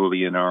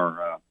instability in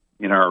our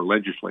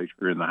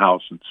legislature, in the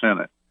House and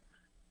Senate.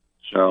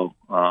 So,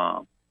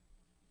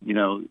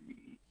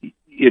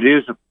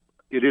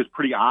 it is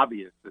pretty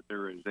obvious that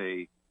there is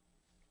a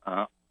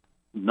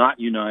not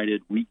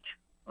united, weak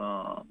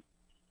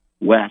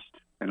West,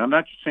 and I'm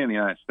not just saying the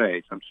United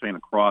States. I'm saying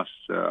across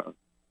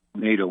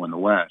NATO and the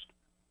West,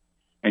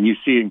 and you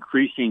see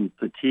increasing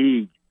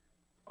fatigue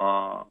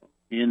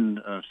in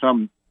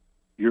some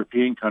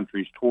European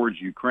countries towards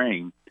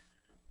Ukraine.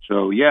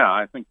 So, yeah,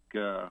 I think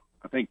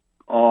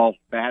all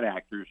bad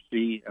actors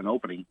see an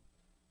opening,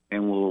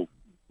 and will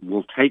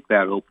take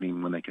that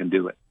opening when they can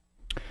do it.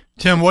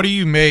 Tim, what do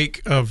you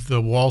make of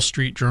the Wall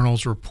Street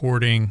Journal's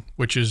reporting,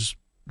 which is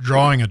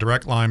drawing a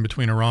direct line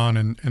between Iran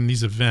and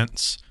these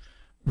events,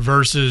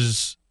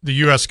 versus the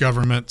U.S.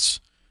 government's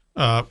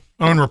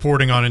own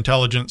reporting on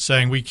intelligence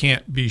saying we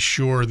can't be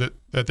sure that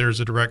there's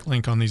a direct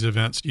link on these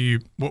events?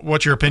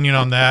 What's your opinion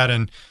on that?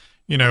 And,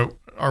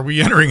 are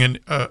we entering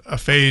a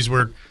phase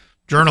where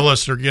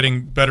journalists are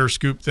getting better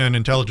scoop than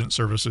intelligence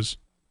services?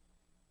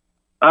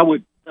 I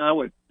would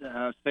say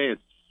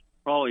it's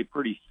probably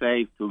pretty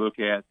safe to look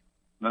at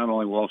not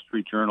only Wall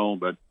Street Journal,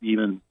 but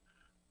even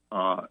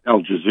Al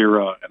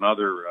Jazeera and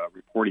other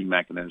reporting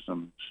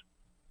mechanisms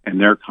and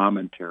their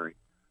commentary.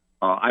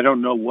 I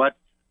don't know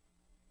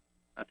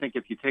I think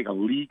if you take a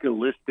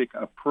legalistic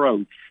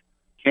approach,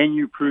 can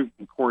you prove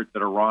in court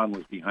that Iran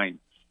was behind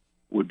this,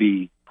 would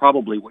be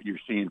probably what you're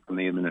seeing from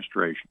the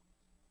administration.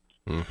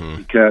 Mm-hmm.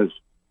 Because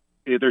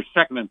there's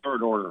second and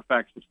third order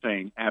effects of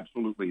saying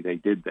absolutely they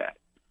did that,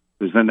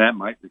 because then that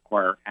might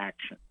require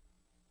action.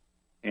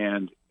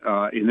 And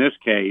in this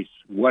case,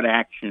 what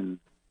action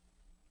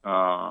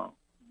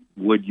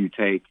would you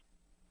take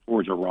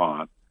towards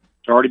Iran?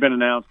 It's already been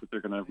announced that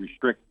they're going to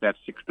restrict that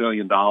 $6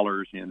 billion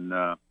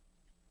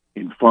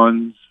in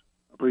funds.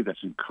 I believe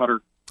that's in Qatar.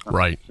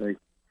 Right.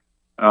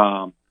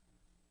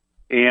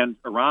 And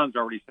Iran's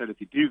already said, if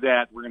you do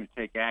that, we're going to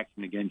take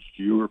action against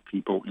your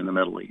people in the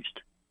Middle East.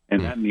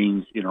 And that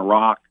means in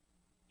Iraq,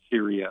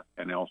 Syria,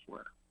 and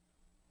elsewhere.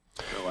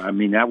 So, I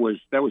mean, that was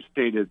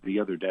stated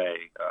the other day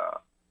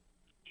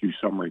to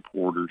some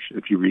reporters,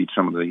 if you read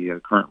some of the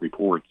current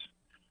reports.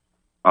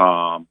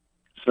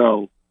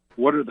 So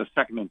what are the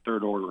second and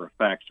third order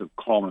effects of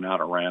calling out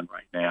Iran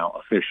right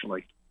now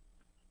officially?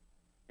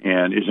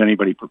 And is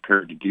anybody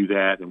prepared to do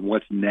that? And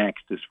what's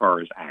next as far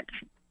as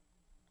action?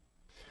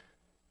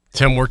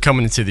 Tim, we're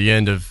coming to the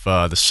end of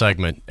the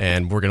segment,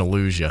 and we're going to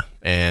lose you.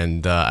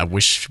 And I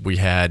wish we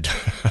had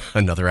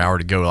another hour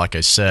to go, like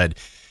I said.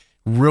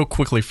 Real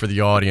quickly for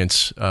the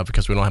audience,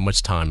 because we don't have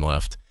much time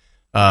left,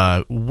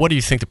 what do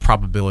you think the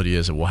probability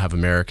is that we'll have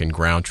American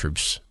ground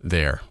troops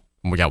there?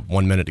 We got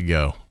 1 minute to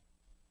go.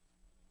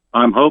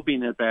 I'm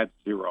hoping that that's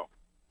zero,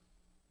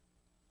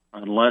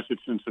 unless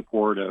it's in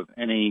support of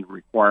any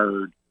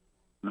required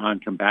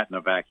non-combatant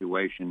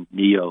evacuation,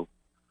 NEO,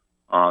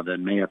 that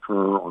may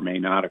occur or may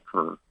not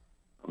occur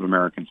of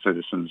American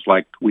citizens,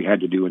 like we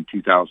had to do in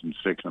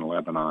 2006 in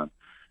Lebanon.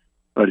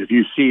 But if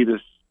you see this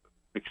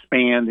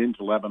expand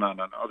into Lebanon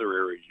and other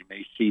areas, you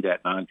may see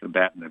that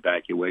non-combatant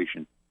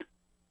evacuation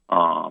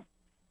that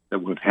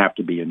would have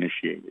to be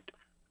initiated.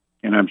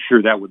 And I'm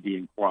sure that would be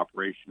in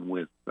cooperation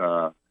with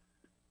the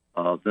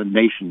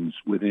nations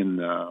within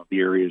the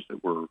areas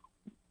that we're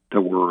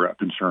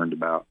concerned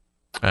about.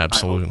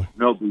 Absolutely.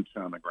 No boots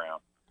on the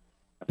ground.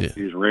 I think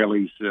the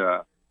Israelis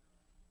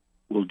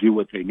will do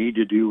what they need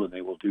to do, and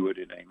they will do it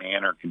in a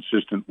manner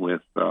consistent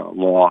with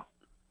law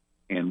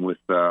and with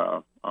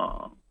their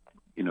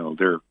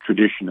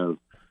tradition of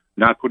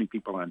not putting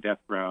people on death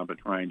ground, but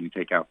trying to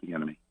take out the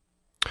enemy.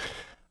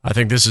 I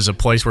think this is a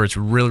place where it's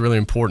really, really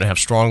important to have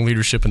strong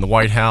leadership in the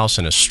White House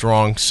and a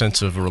strong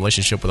sense of a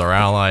relationship with our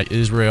ally,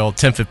 Israel.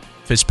 Tim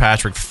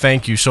Fitzpatrick,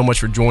 thank you so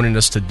much for joining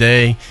us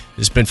today.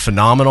 It's been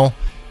phenomenal,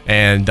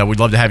 and we'd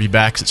love to have you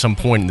back at some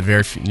point in the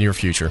very near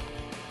future.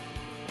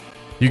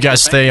 You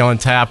guys stay on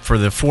tap for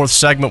the fourth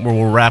segment, where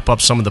we'll wrap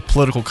up some of the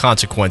political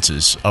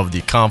consequences of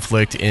the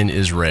conflict in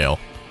Israel.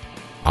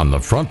 On the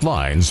front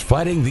lines,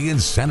 fighting the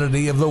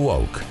insanity of the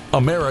woke,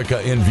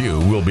 America in View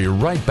will be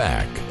right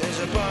back. There's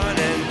a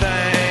burning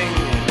thing,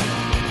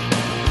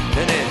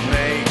 and it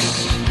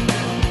makes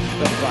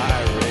the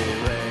fiery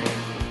rain.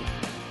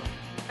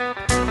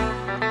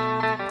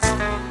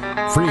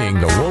 Freeing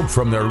the woke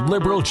from their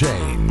liberal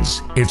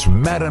chains, it's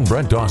Matt and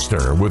Brett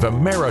Doster with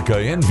America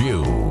in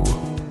View.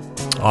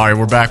 All right,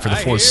 we're back for the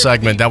fourth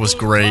segment. That was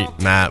great,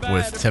 Matt,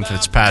 with Tim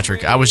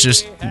Fitzpatrick. I was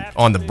just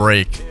on the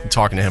break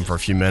talking to him for a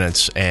few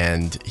minutes,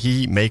 and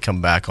he may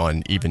come back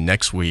on even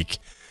next week,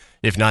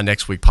 if not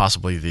next week,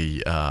 possibly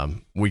the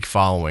week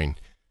following,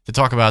 to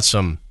talk about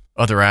some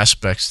other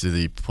aspects to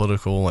the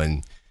political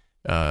and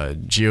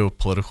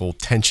geopolitical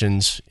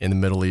tensions in the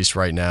Middle East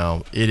right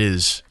now. It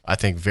is, I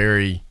think,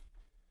 very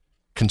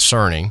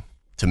concerning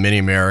to many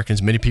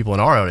Americans, many people in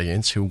our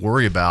audience who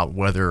worry about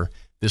whether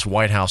this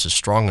White House is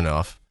strong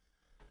enough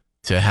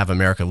to have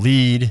America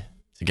lead,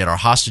 to get our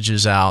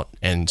hostages out,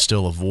 and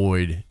still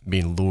avoid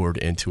being lured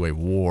into a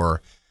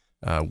war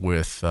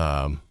with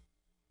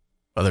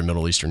other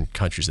Middle Eastern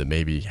countries that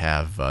maybe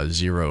have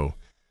zero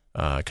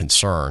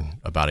concern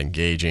about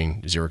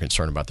engaging, zero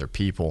concern about their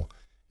people,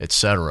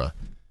 etc.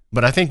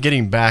 But I think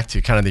getting back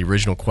to kind of the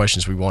original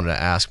questions we wanted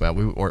to ask about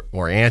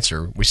or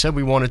answer, we said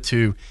we wanted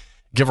to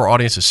give our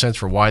audience a sense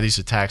for why these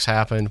attacks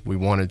happened. We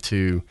wanted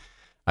to,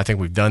 I think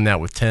we've done that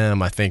with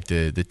Tim. I think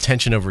the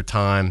tension over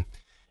time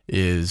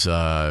is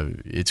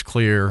it's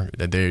clear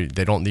that they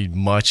don't need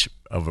much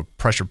of a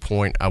pressure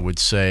point, I would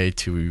say,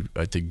 to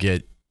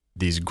get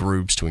these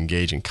groups to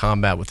engage in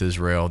combat with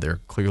Israel. They're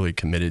clearly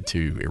committed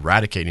to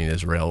eradicating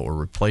Israel or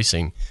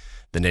replacing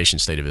the nation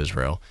state of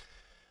Israel.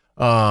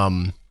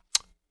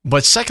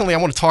 But secondly, I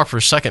want to talk for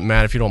a second,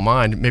 Matt, if you don't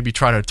mind, maybe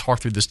try to talk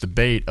through this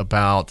debate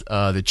about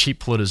the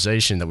cheap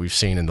politicization that we've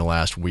seen in the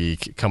last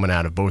week coming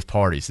out of both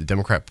parties, the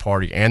Democrat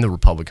Party and the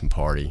Republican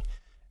Party,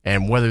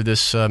 and whether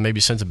this maybe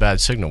sends a bad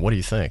signal. What do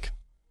you think?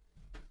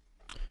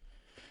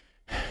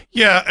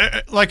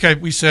 Yeah, like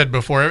we said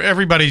before,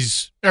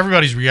 everybody's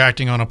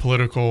reacting on a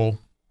political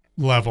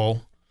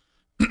level.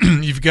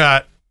 You've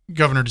got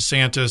Governor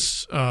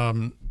DeSantis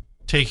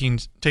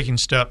taking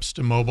steps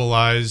to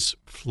mobilize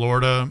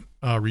Florida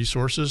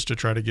resources to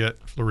try to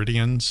get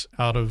Floridians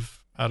out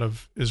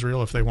of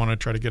Israel if they want to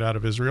try to get out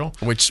of Israel.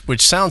 Which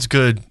sounds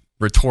good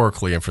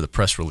rhetorically and for the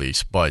press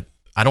release, but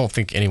I don't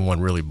think anyone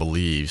really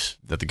believes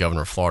that the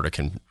governor of Florida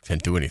can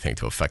do anything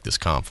to affect this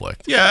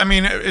conflict. Yeah, I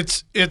mean,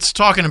 it's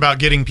talking about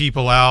getting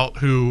people out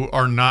who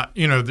are not,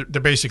 they're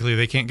basically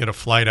they can't get a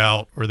flight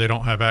out or they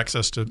don't have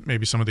access to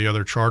maybe some of the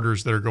other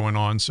charters that are going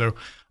on. So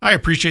I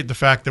appreciate the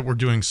fact that we're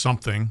doing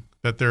something,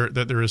 that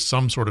there is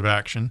some sort of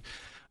action.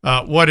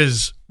 What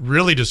is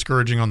really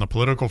discouraging on the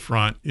political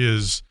front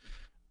is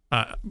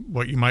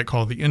what you might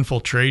call the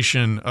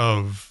infiltration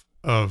of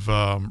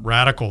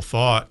radical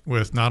thought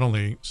with not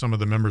only some of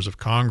the members of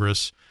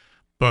Congress,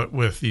 but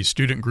with these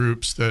student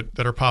groups that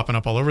are popping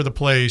up all over the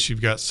place.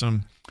 You've got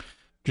some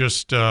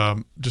just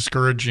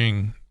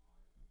discouraging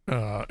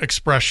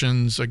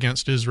expressions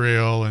against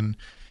Israel, and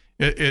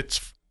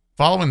it's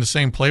following the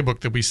same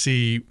playbook that we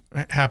see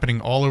happening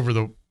all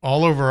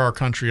over our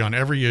country on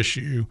every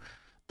issue.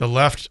 The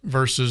left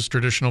versus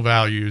traditional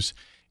values.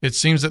 It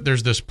seems that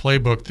there's this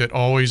playbook that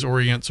always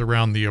orients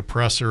around the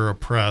oppressor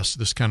oppressed,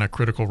 this kind of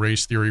critical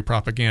race theory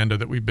propaganda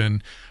that we've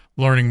been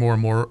learning more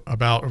and more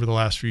about over the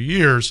last few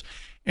years.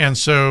 And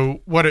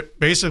so what it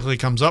basically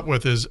comes up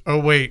with is, oh,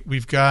 wait,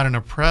 we've got an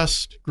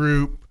oppressed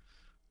group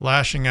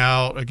lashing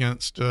out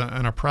against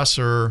an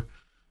oppressor.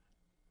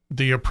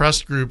 The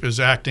oppressed group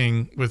is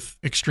acting with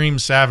extreme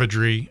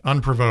savagery,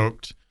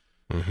 unprovoked,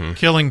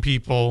 killing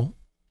people,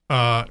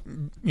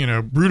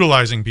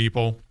 brutalizing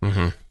people.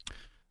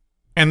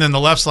 And then the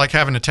left's like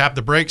having to tap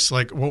the brakes,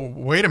 like, well,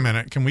 wait a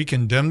minute, can we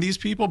condemn these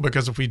people?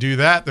 Because if we do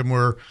that, then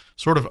we're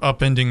sort of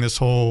upending this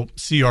whole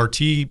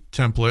CRT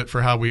template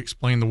for how we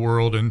explain the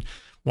world and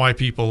why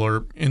people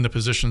are in the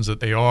positions that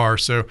they are.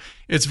 So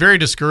it's very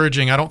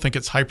discouraging. I don't think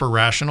it's hyper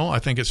rational. I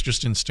think it's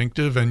just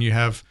instinctive. And you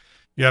have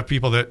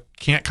people that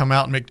can't come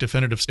out and make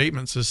definitive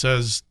statements that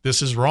says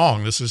this is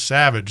wrong, this is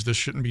savage, this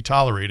shouldn't be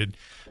tolerated.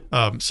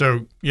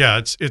 So yeah,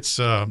 it's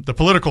the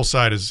political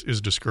side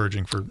is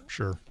discouraging for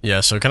sure.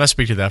 Yeah. So can I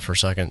speak to that for a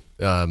second?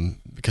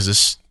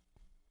 Because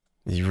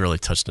you really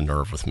touched a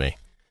nerve with me.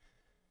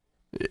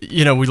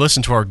 We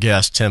listened to our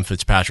guest Tim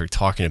Fitzpatrick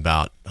talking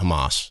about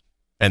Hamas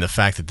and the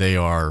fact that they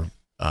are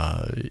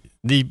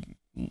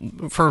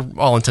for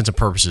all intents and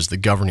purposes, the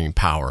governing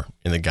power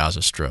in the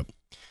Gaza Strip,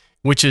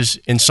 which is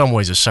in some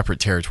ways a separate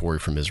territory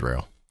from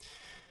Israel,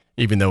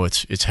 even though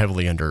it's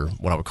heavily under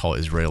what I would call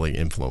Israeli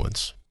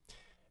influence.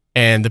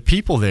 And the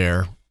people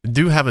there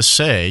do have a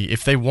say,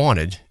 if they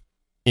wanted,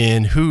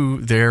 in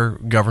who their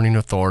governing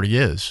authority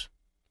is.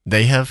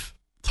 They have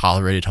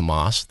tolerated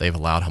Hamas. They've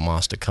allowed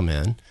Hamas to come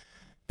in.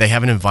 They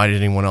haven't invited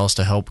anyone else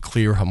to help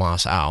clear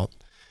Hamas out.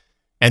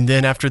 And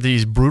then after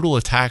these brutal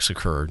attacks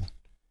occurred,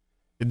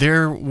 the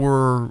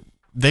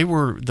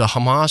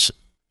Hamas,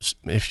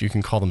 if you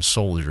can call them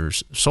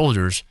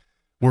soldiers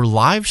were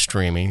live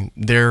streaming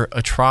their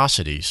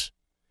atrocities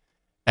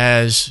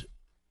as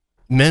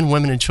men,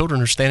 women, and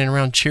children are standing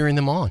around cheering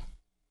them on.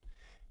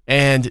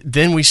 And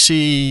then we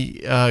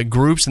see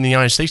groups in the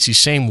United States, these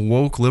same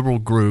woke liberal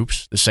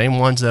groups, the same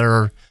ones that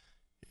are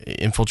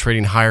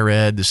infiltrating higher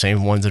ed, the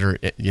same ones that are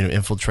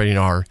infiltrating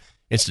our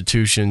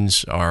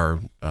institutions, our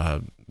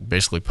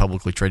basically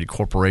publicly traded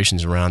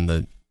corporations around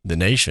the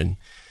nation,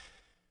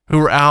 who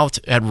are out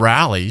at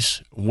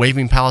rallies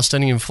waving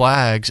Palestinian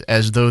flags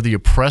as though the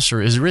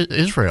oppressor is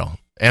Israel.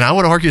 And I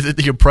would argue that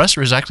the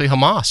oppressor is actually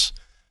Hamas,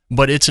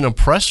 but it's an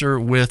oppressor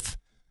with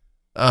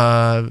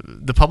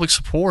the public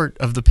support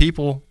of the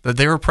people that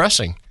they're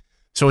oppressing.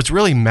 So it's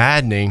really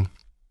maddening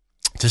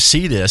to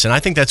see this. And I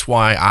think that's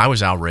why I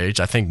was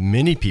outraged. I think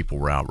many people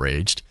were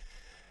outraged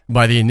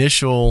by the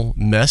initial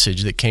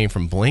message that came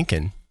from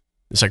Blinken,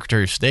 the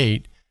Secretary of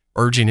State,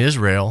 urging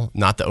Israel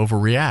not to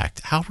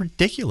overreact. How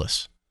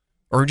ridiculous.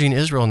 Urging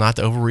Israel not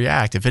to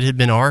overreact. If it had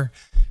been our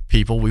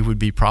people, we would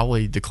be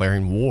probably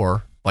declaring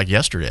war like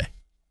yesterday.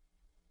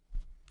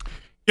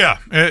 Yeah,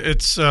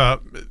 it's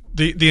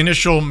the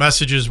initial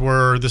messages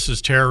were, this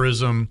is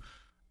terrorism.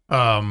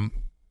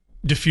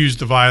 diffuse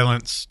the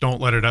violence,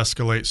 don't let it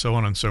escalate, so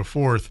on and so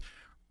forth,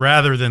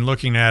 rather than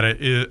looking at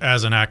it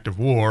as an act of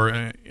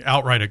war,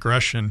 outright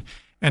aggression.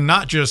 And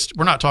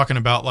we're not talking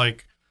about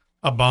like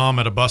a bomb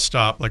at a bus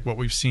stop like what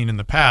we've seen in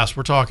the past.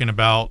 We're talking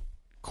about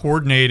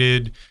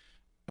coordinated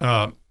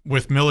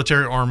with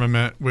military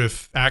armament,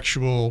 with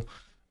actual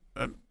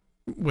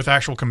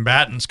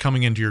combatants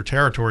coming into your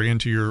territory,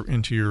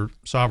 into your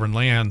sovereign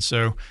land.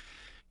 So,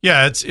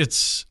 yeah,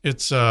 it's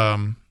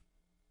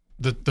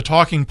the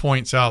talking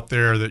points out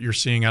there that you're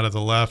seeing out of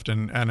the left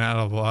and out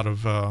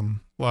of a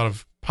lot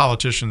of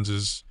politicians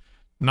is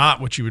not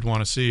what you would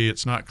want to see.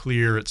 It's not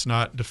clear. It's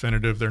not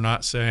definitive. They're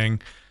not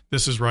saying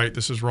this is right,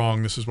 this is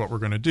wrong, this is what we're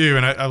going to do.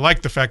 And I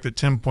like the fact that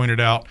Tim pointed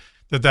out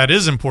that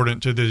is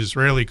important to the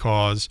Israeli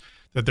cause,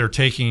 that they're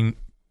taking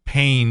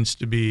pains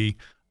to be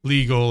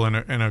legal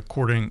and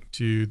according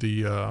to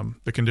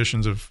the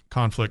conditions of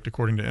conflict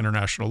according to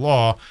international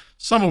law,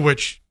 some of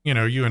which,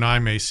 you and I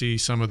may see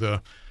some of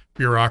the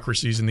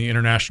bureaucracies in the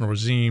international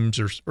regimes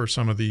or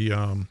some of the,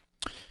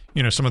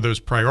 some of those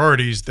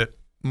priorities that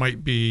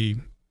might be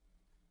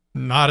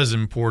not as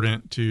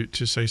important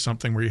to say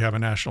something where you have a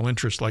national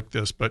interest like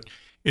this, but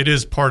it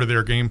is part of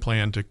their game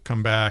plan to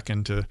come back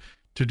and to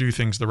do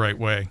things the right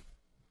way.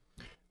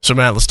 So,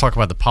 Matt, let's talk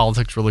about the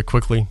politics really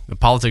quickly. The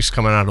politics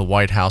coming out of the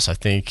White House, I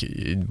think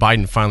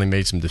Biden finally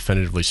made some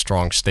definitively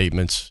strong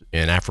statements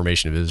in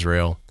affirmation of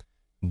Israel.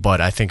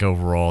 But I think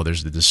overall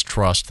there's the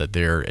distrust that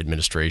their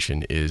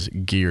administration is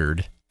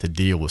geared to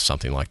deal with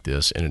something like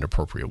this in an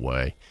appropriate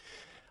way.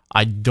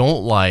 I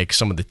don't like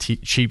some of the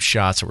cheap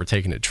shots that were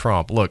taken at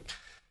Trump. Look,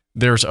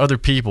 there's other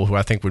people who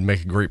I think would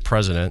make a great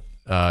president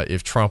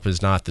if Trump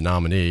is not the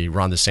nominee,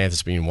 Ron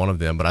DeSantis being one of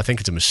them. But I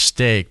think it's a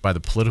mistake by the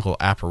political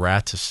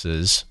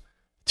apparatuses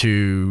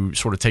to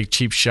sort of take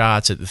cheap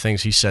shots at the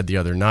things he said the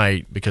other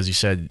night because he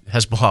said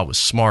Hezbollah was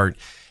smart.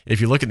 If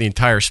you look at the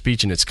entire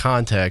speech in its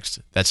context,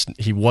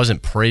 he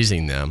wasn't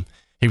praising them.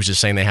 He was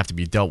just saying they have to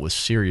be dealt with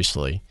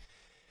seriously.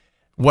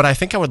 What I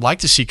think I would like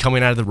to see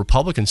coming out of the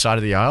Republican side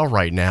of the aisle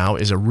right now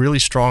is a really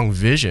strong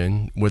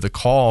vision with a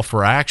call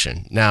for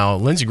action. Now,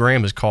 Lindsey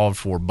Graham has called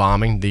for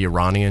bombing the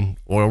Iranian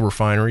oil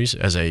refineries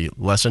as a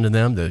lesson to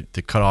them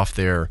to cut off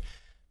their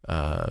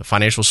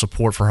financial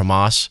support for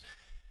Hamas.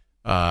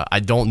 I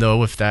don't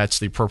know if that's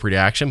the appropriate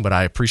action, but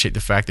I appreciate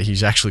the fact that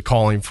he's actually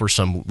calling for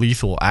some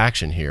lethal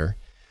action here.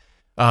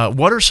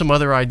 What are some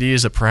other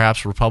ideas that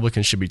perhaps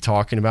Republicans should be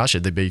talking about?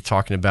 Should they be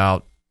talking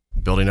about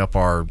building up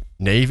our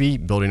Navy,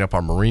 building up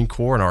our Marine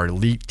Corps and our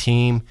elite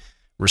team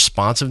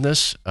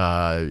responsiveness,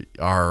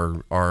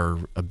 our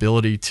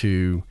ability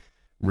to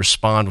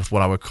respond with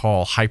what I would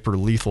call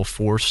hyper-lethal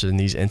force in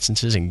these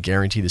instances and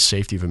guarantee the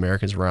safety of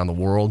Americans around the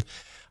world?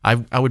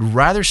 I would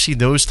rather see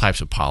those types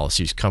of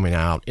policies coming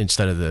out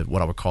instead of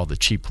what I would call the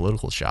cheap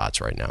political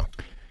shots right now.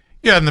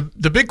 Yeah, and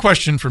the big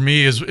question for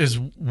me is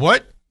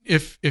what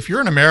if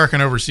you're an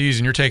American overseas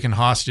and you're taken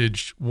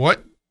hostage,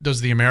 what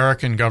does the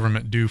American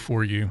government do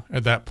for you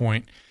at that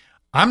point?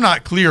 I'm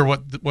not clear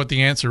what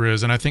the answer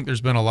is, and I think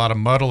there's been a lot of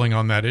muddling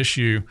on that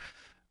issue.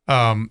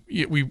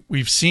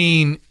 We've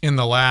seen in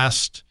the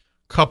last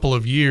couple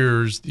of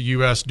years the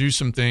U.S. do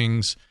some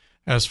things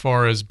as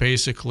far as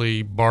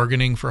basically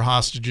bargaining for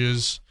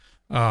hostages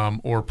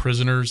or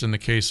prisoners in the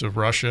case of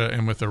Russia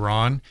and with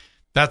Iran.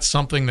 That's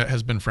something that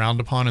has been frowned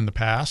upon in the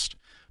past.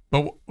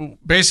 But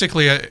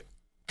basically,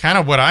 kind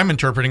of what I'm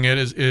interpreting it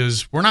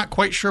is we're not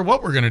quite sure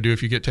what we're going to do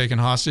if you get taken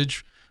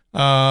hostage.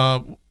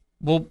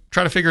 We'll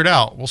try to figure it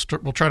out.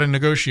 We'll try to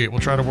negotiate. We'll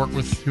try to work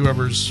with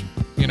whoever's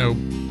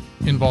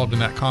involved in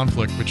that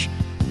conflict, which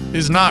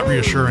is not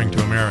reassuring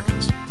to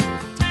Americans.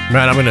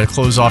 Matt, I'm going to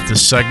close off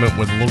this segment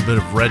with a little bit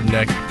of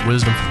redneck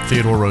wisdom from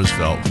Theodore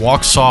Roosevelt.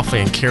 Walk softly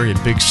and carry a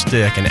big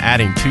stick, and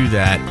adding to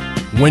that,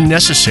 when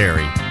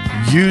necessary,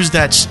 use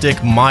that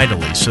stick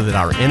mightily so that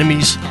our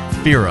enemies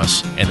fear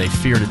us and they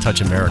fear to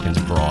touch Americans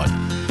abroad.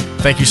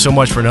 Thank you so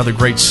much for another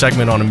great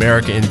segment on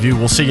America in View.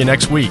 We'll see you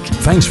next week.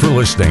 Thanks for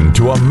listening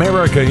to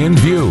America in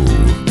View.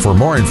 For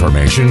more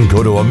information,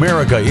 go to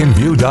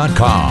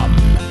AmericaInView.com.